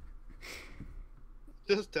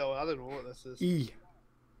 Just tell me, I don't know what this is. E.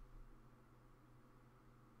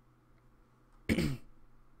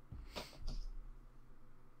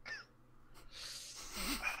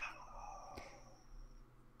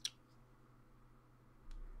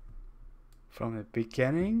 From the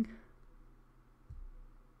beginning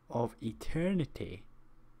of eternity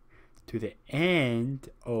to the end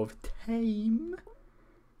of time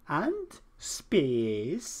and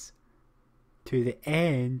space, to the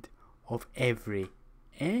end of every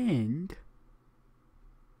end,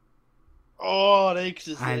 Oh, right, 'cause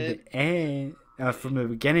it's and the end from the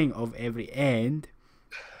beginning of every end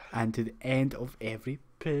and to the end of every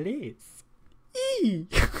place. E.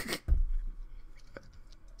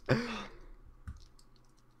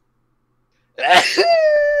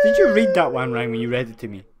 Did you read that one, Ryan, when you read it to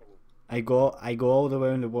me? I go all the way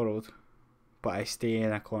around the world, but I stay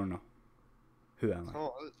in a corner. Who am I?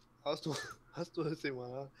 Oh, that's the same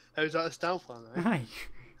one. Huh? How's that a stamp one? Eh? Aye.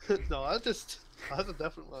 No, that's a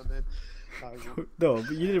different one then. No,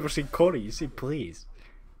 but you never said corner, you said place.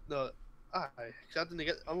 No, aye, 'cause I didn't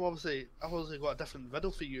get. I've obviously got a different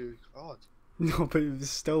riddle for you. God. No, but it was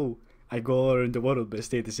still, I go all around the world, but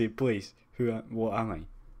stay at the same place. What am I?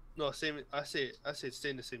 No, same. I said stay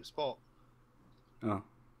in the same spot. Oh,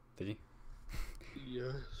 did you?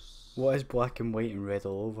 Yes. What is black and white and red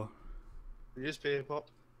all over? Newspaper.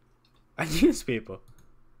 A newspaper?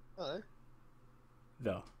 Aye.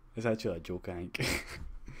 No, it's actually a joke, I think.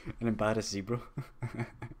 An embarrassed zebra.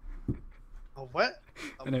 A what?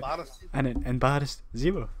 An Embarrassing. An embarrassed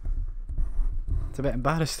zebra. It's a bit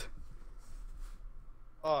embarrassed.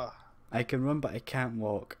 Oh, I can run but I can't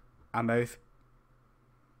walk. A mouth.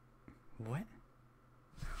 What?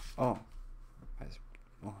 Oh. That's,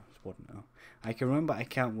 it's wouldn't know. I can run but I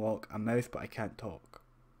can't walk. A mouth but I can't talk.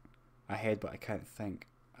 A head but I can't think.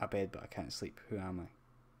 A bed but I can't sleep. Who am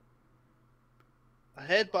a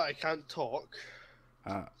head, but I can't talk.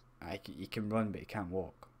 I? He can run but he can't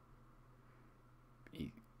walk.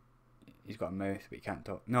 He's got a mouth but he can't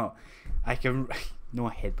talk. No, I can. No,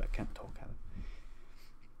 a head but I can't talk.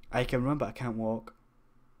 I can run but I can't walk.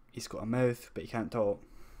 He's got a mouth but he can't talk.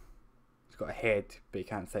 He's got a head but he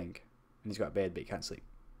can't think. And he's got a bed but he can't sleep.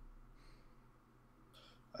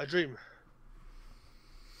 A dream.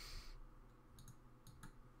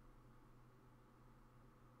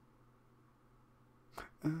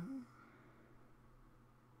 I've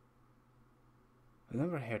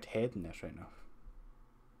never heard head in this right now.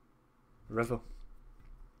 River.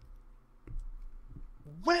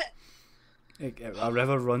 What? A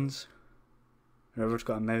river runs. A river's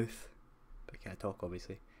got a mouth, but it can't talk,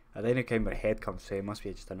 obviously. At any time where a head comes through, it must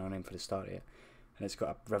be just an name for the start of it. And it's got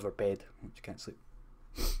a river bed, which you can't sleep.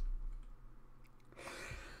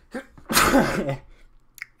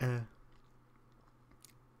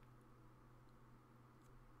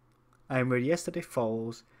 I'm where yesterday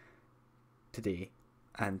falls today,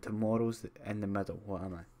 and tomorrow's in the middle. What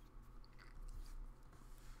am I?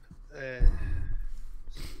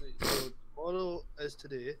 So tomorrow is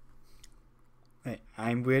today. Right,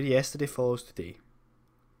 I'm where yesterday falls today,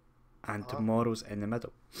 and tomorrow's in the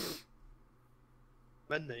middle.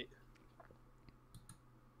 Midnight.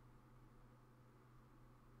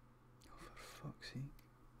 Oh, for fuck's sake.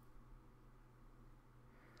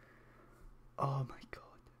 Oh my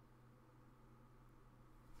god.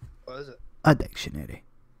 What is it? A dictionary.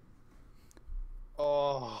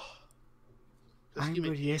 Oh. Just I'm give me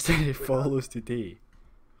where eight yesterday with follows today.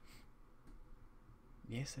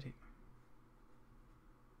 Yesterday.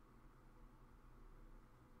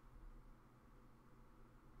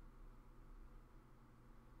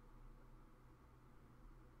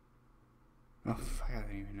 Oh fuck, I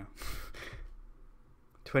don't even know.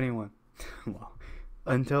 21. Well,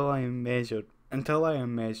 until I am measured,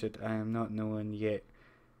 I am not known yet.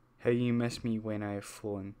 How you miss me when I have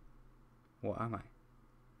flown. What am I?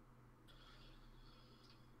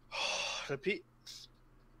 that. Repeat.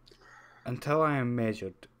 Until I am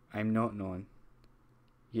measured, I am not known.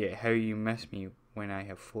 Yet how you miss me when I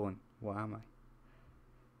have flown. What am I?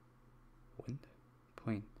 Wind?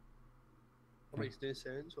 Plane? That makes no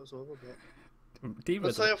sense whatsoever, but David.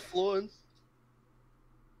 once I have flown.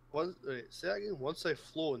 Say that again. Once I've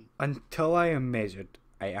flown. Until I am measured,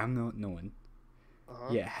 I am not known.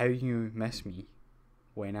 Uh-huh. Yet how you miss me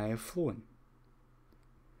when I have flown.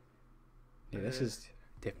 Yeah, this is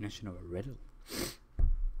the definition of a riddle.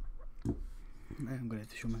 I'm going to have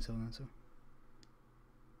to show myself an answer.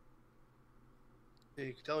 Yeah,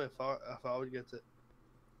 you can tell me if I would get it.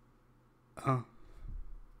 Oh,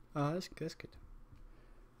 that's good.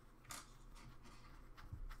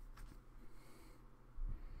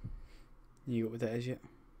 You got what that is yet?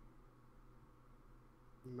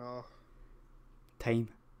 No. Time.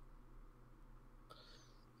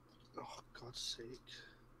 Oh, God's sake.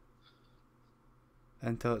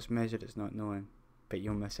 Until it's measured, it's not known, but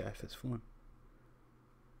you'll miss it if it's flown.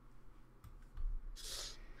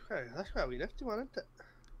 Okay, that's quite a wee nifty one, isn't it?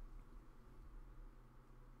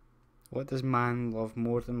 What does man love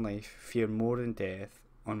more than life, fear more than death,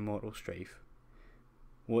 on mortal strife?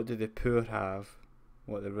 What do the poor have,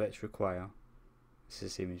 what the rich require? It's the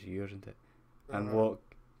same as yours, isn't it? And what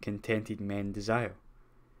contented men desire?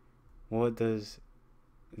 What does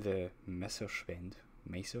the miser spend?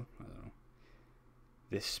 Miser? I don't know.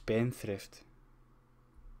 The spendthrift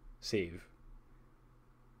save,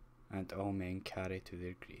 and all men carry to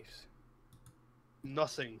their graves.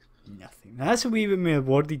 Nothing. Nothing. That's a wee bit more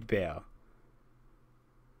worded better.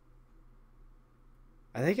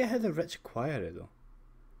 I think I had the rich acquire it though.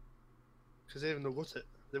 Because they've not got it.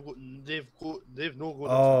 They've no got it.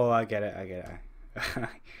 Oh, I get it.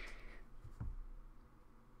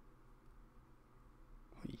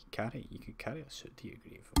 You could carry a suit to your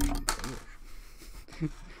grave for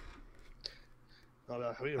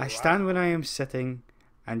 $100. I stand when I am sitting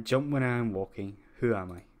and jump when I am walking. Who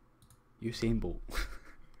am I? Usain Bolt.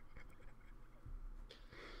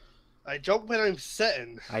 I jump when I'm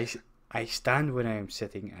sitting. I stand when I am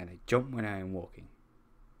sitting and I jump when I am walking.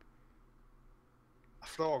 A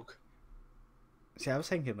frog. See, I was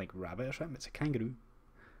thinking like rabbit or something. It's a kangaroo.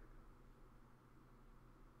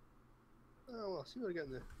 Oh, well, I see we're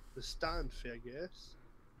getting the stand for, I guess.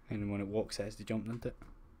 And when it walks, it has to jump, doesn't it?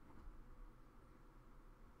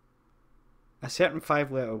 A certain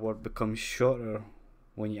 5-letter word becomes shorter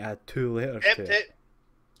when you add 2 letters to it.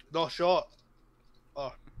 No short.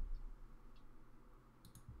 Oh.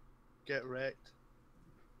 Get wrecked.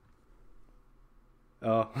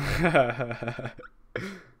 Oh.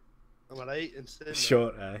 Am I right in saying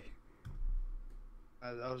Short, aye.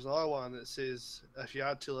 that? There was another one that says if you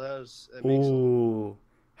add 2 letters, it makes it. Oh.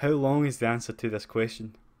 How long is the answer to this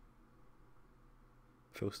question?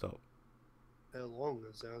 Full stop. How long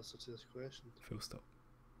is the answer to this question? Full stop.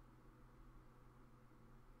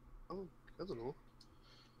 Oh, I don't know.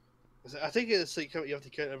 I think it's like you have to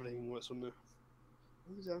count everything what's on there.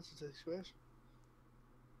 What was the answer to this question?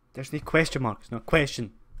 There's no question marks, no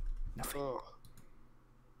question. Nothing. Oh.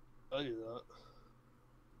 I knew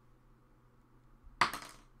that.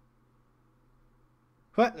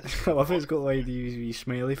 What? I love it's got like these wee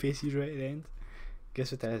smiley faces right at the end.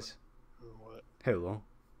 Guess what it is? What? How long?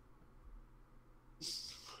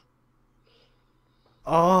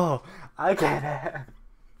 Oh, I get it.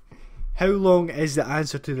 How long is the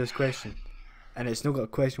answer to this question? And it's not got a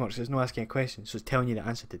question mark, so it's not asking a question, so it's telling you the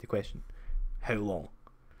answer to the question. How long?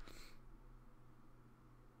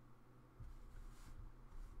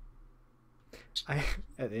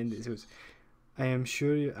 At the end it says, I am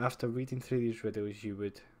sure you, after reading through these riddles you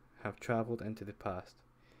would have travelled into the past.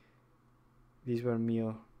 These were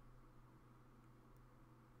mere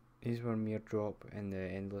drop in the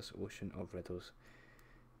endless ocean of riddles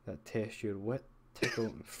that test your wit,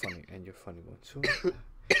 tickle and your funny one. So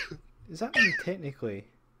does that mean technically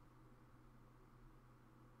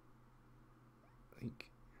like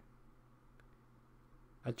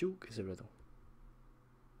a joke is a riddle?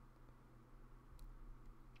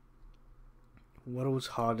 World's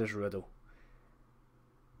hardest riddle.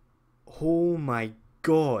 Oh my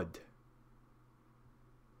god.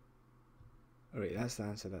 Alright, that's the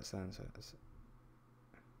answer, that's the answer.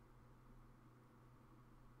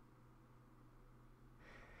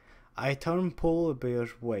 I turn polar bears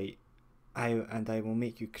white, and I will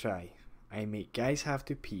make you cry. I make guys have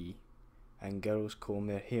to pee, and girls comb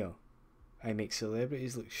their hair. I make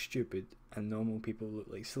celebrities look stupid, and normal people look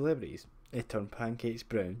like celebrities. I turn pancakes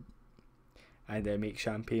brown, and I make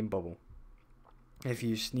champagne bubble. If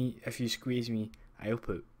you squeeze me, I'll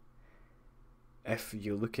poop. If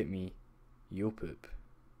you look at me, you'll poop.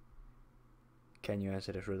 Can you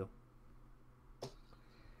answer this riddle?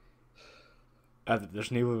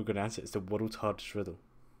 There's no way we're going to answer it. It's the world's hardest riddle.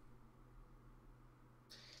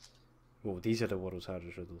 Well, these are the world's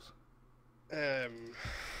hardest riddles.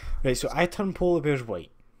 Right, so I turn polar bears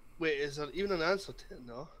white. Wait, is there even an answer to it?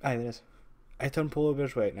 No. Aye, there is. I turn polar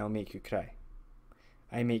bears white and I'll make you cry.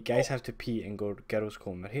 I make guys have to pee and girls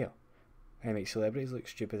comb their hair. I make celebrities look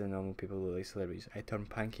stupid and normal people look like celebrities. I turn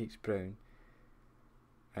pancakes brown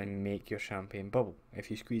and make your champagne bubble.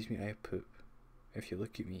 If you squeeze me, I poop. If you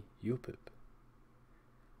look at me, you'll poop.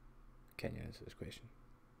 Can you answer this question?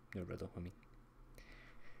 No riddle, I mean.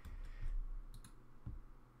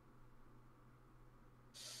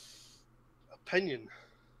 Opinion.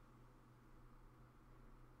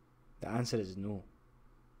 The answer is no.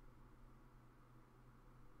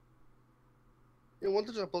 You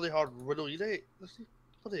wanted a bloody hard riddle, you right?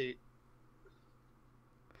 Bloody.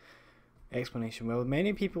 Explanation. Well,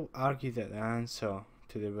 many people argue that the answer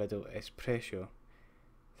to the riddle is pressure.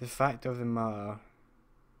 The fact of the matter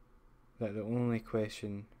that the only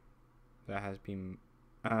question that has been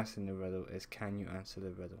asked in the riddle is, can you answer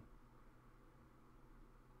the riddle?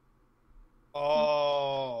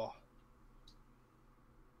 Oh.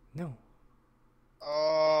 No. Oh.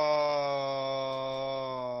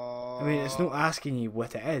 I mean, it's not asking you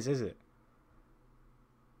what it is it?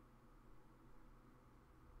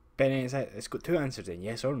 But then it's got two answers in,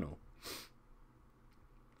 yes or no.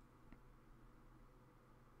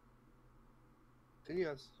 Can you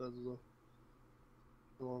answer that though?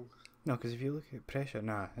 Wrong. No, because if you look at pressure,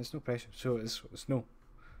 nah, it's no pressure, so it's no.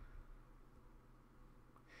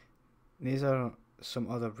 These are some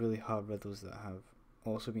other really hard riddles that have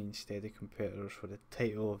also been steady competitors for the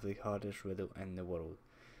title of the hardest riddle in the world.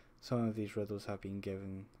 Some of these riddles have been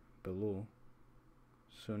given below.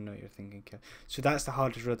 So now you're thinking, so that's the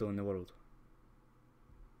hardest riddle in the world.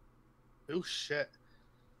 Oh shit.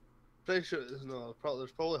 Pretty sure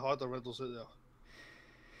there's probably harder riddles out there.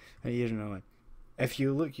 And here's another one. If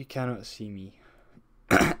you look, you cannot see me.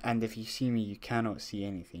 And if you see me, you cannot see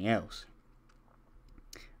anything else.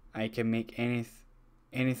 I can make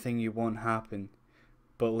anything you want happen,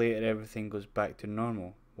 but later everything goes back to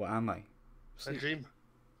normal. What am I? A dream.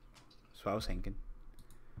 That's what I was thinking.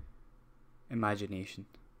 Imagination.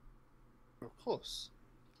 Of course.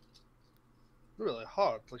 Really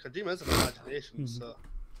hard. Like a dream is an imagination, so.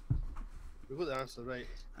 We got the answer right.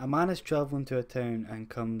 A man is travelling to a town and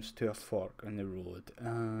comes to a fork in the road.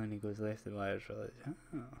 And he goes left and right.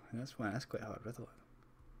 Oh, that's one. That's quite a hard riddle.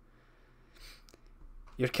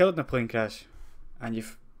 You're killed in a plane crash, and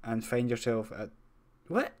find yourself at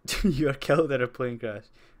what? You are killed in a plane crash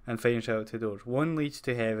and find yourself at two doors. One leads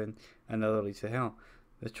to heaven, and the other leads to hell.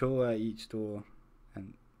 The troll at each door,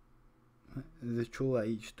 and the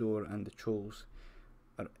trolls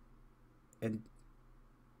are in.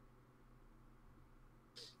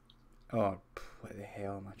 Oh, what the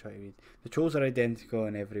hell am I trying to read? The trolls are identical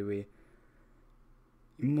in every way.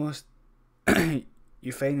 You must.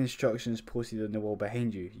 You find instructions posted on the wall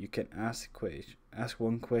behind you. You can ask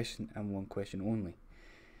one question and one question only.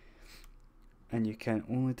 And you can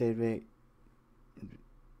only direct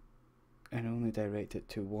it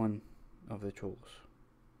to one of the trolls.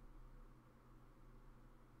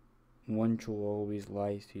 One troll always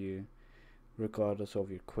lies to you, regardless of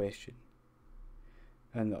your question,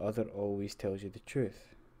 and the other always tells you the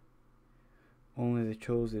truth. Only the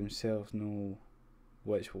trolls themselves know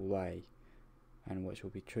which will lie and which will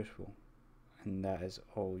be truthful, and that is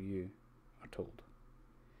all you are told.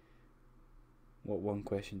 What one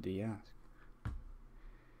question do you ask?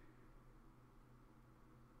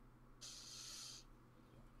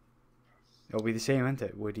 It'll be the same, isn't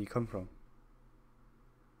it? Where do you come from?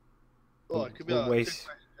 Oh, it could be I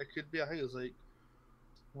think it's like,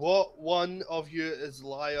 what one of you is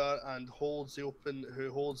liar and who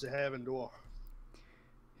holds the heaven door?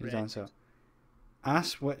 His answer.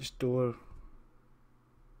 Ask which door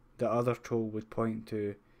the other troll would point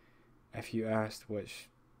to if you asked which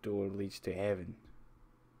door leads to heaven.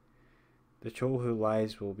 The troll who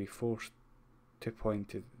lies will be forced to point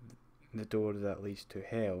to the door that leads to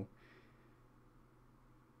hell.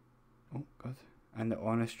 Oh god. And the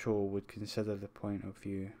honest troll would consider the point of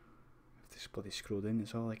view. If this bloody scrolled in,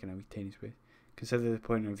 it's all like in a wee tiny space. Consider the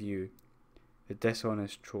point of view, the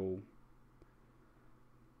dishonest troll,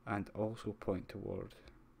 and also point toward.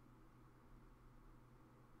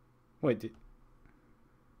 Towards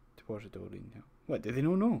the door leading hell. What, do they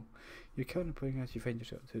not know? You're counting pointing as you find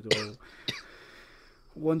yourself to the door.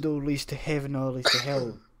 One door leads to heaven, the other leads to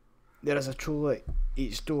hell. There is a troll at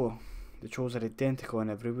each door. The trolls are identical in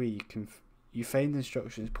every way. You find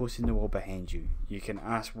instructions posted on the wall behind you. You can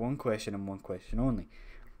ask one question and one question only.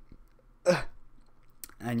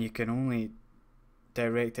 And you can only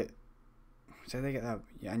direct it. So they get that.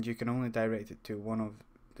 Yeah, and you can only direct it to one of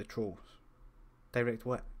the trolls. Direct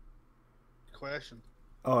what? Question.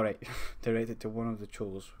 Alright. Direct it to one of the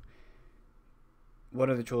trolls. One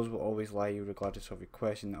of the trolls will always lie you regardless of your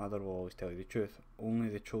question. The other will always tell you the truth. Only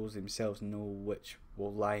the trolls themselves know which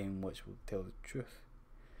will lie and which will tell the truth.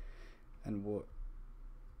 And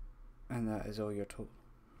that is all you're told.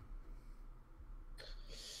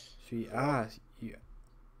 So you ask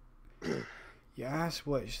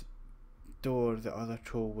which door the other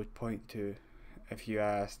troll would point to if you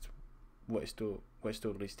asked which door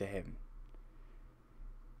leads to heaven.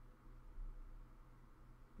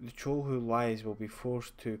 The troll who lies will be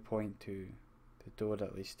forced to point to the door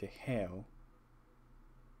that leads to hell.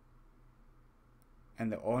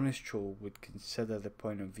 And the honest troll would consider the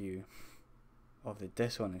point of view of the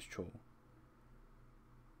dishonest troll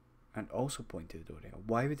and also point to the door to hell.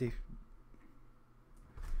 Why would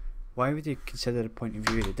they consider the point of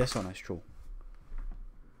view of the dishonest troll?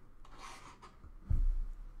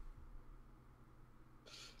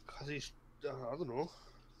 Because he's, I don't know.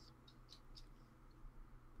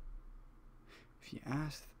 If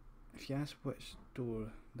you ask which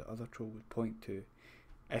door the other troll would point to,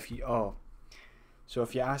 so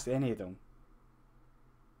if you asked any of them,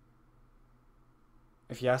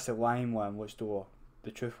 if you asked the lying one which door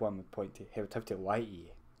the truth one would point to, he would have to lie to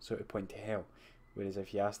you, so it would point to hell. Whereas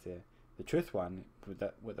if you asked the truth one,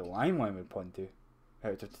 what the lying one would point to, he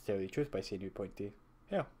would have to tell you the truth by saying he would point to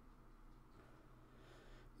hell.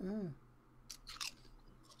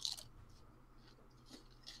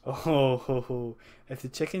 Oh, if the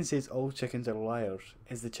chicken says all chickens are liars,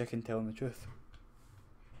 is the chicken telling the truth?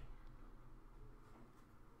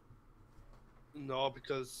 No,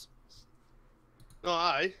 because... No,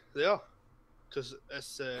 aye, they are. Because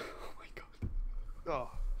it's... Oh my god. Oh,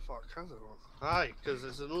 fuck, how's it wrong? Aye, because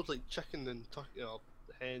it's an old, like, chicken and turkey, or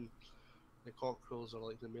the hen, the cockerels are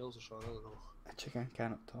like the males or something, I don't know. A chicken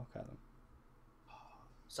cannot talk, Adam.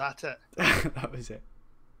 Is that it? That was it.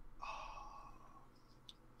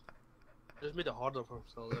 Just made it harder for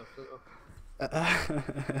himself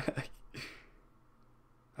there.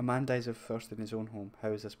 A man dies of thirst in his own home. How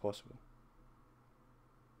is this possible?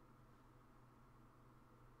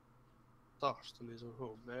 Thirst in his own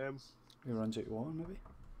home. He runs out of water, maybe?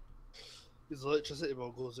 His electricity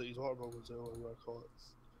bill goes out, his water bill goes out, whatever you want to call it.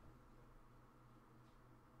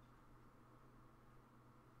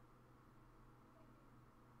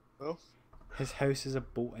 Well, His house is a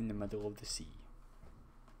boat in the middle of the sea.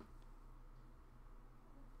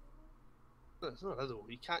 no, it's not a riddle.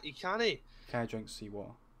 You can't. Can I drink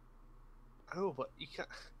seawater? I know, but you can't.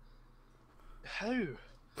 How?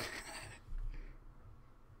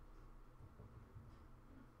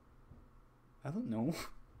 I don't know.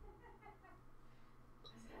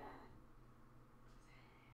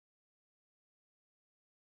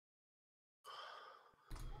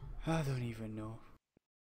 I don't even know.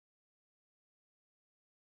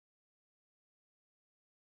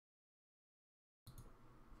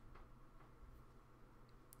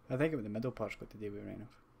 I think the middle part's got to do with it right enough.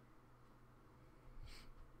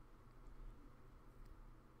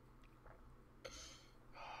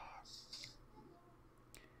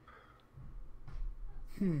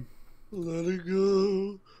 Let it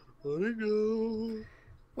go. Let it go.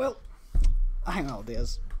 Well, I think that'll do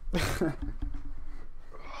us.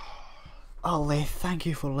 Ollie, thank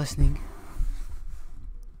you for listening.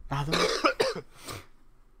 Adam?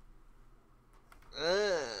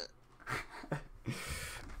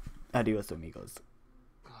 Adios, amigos.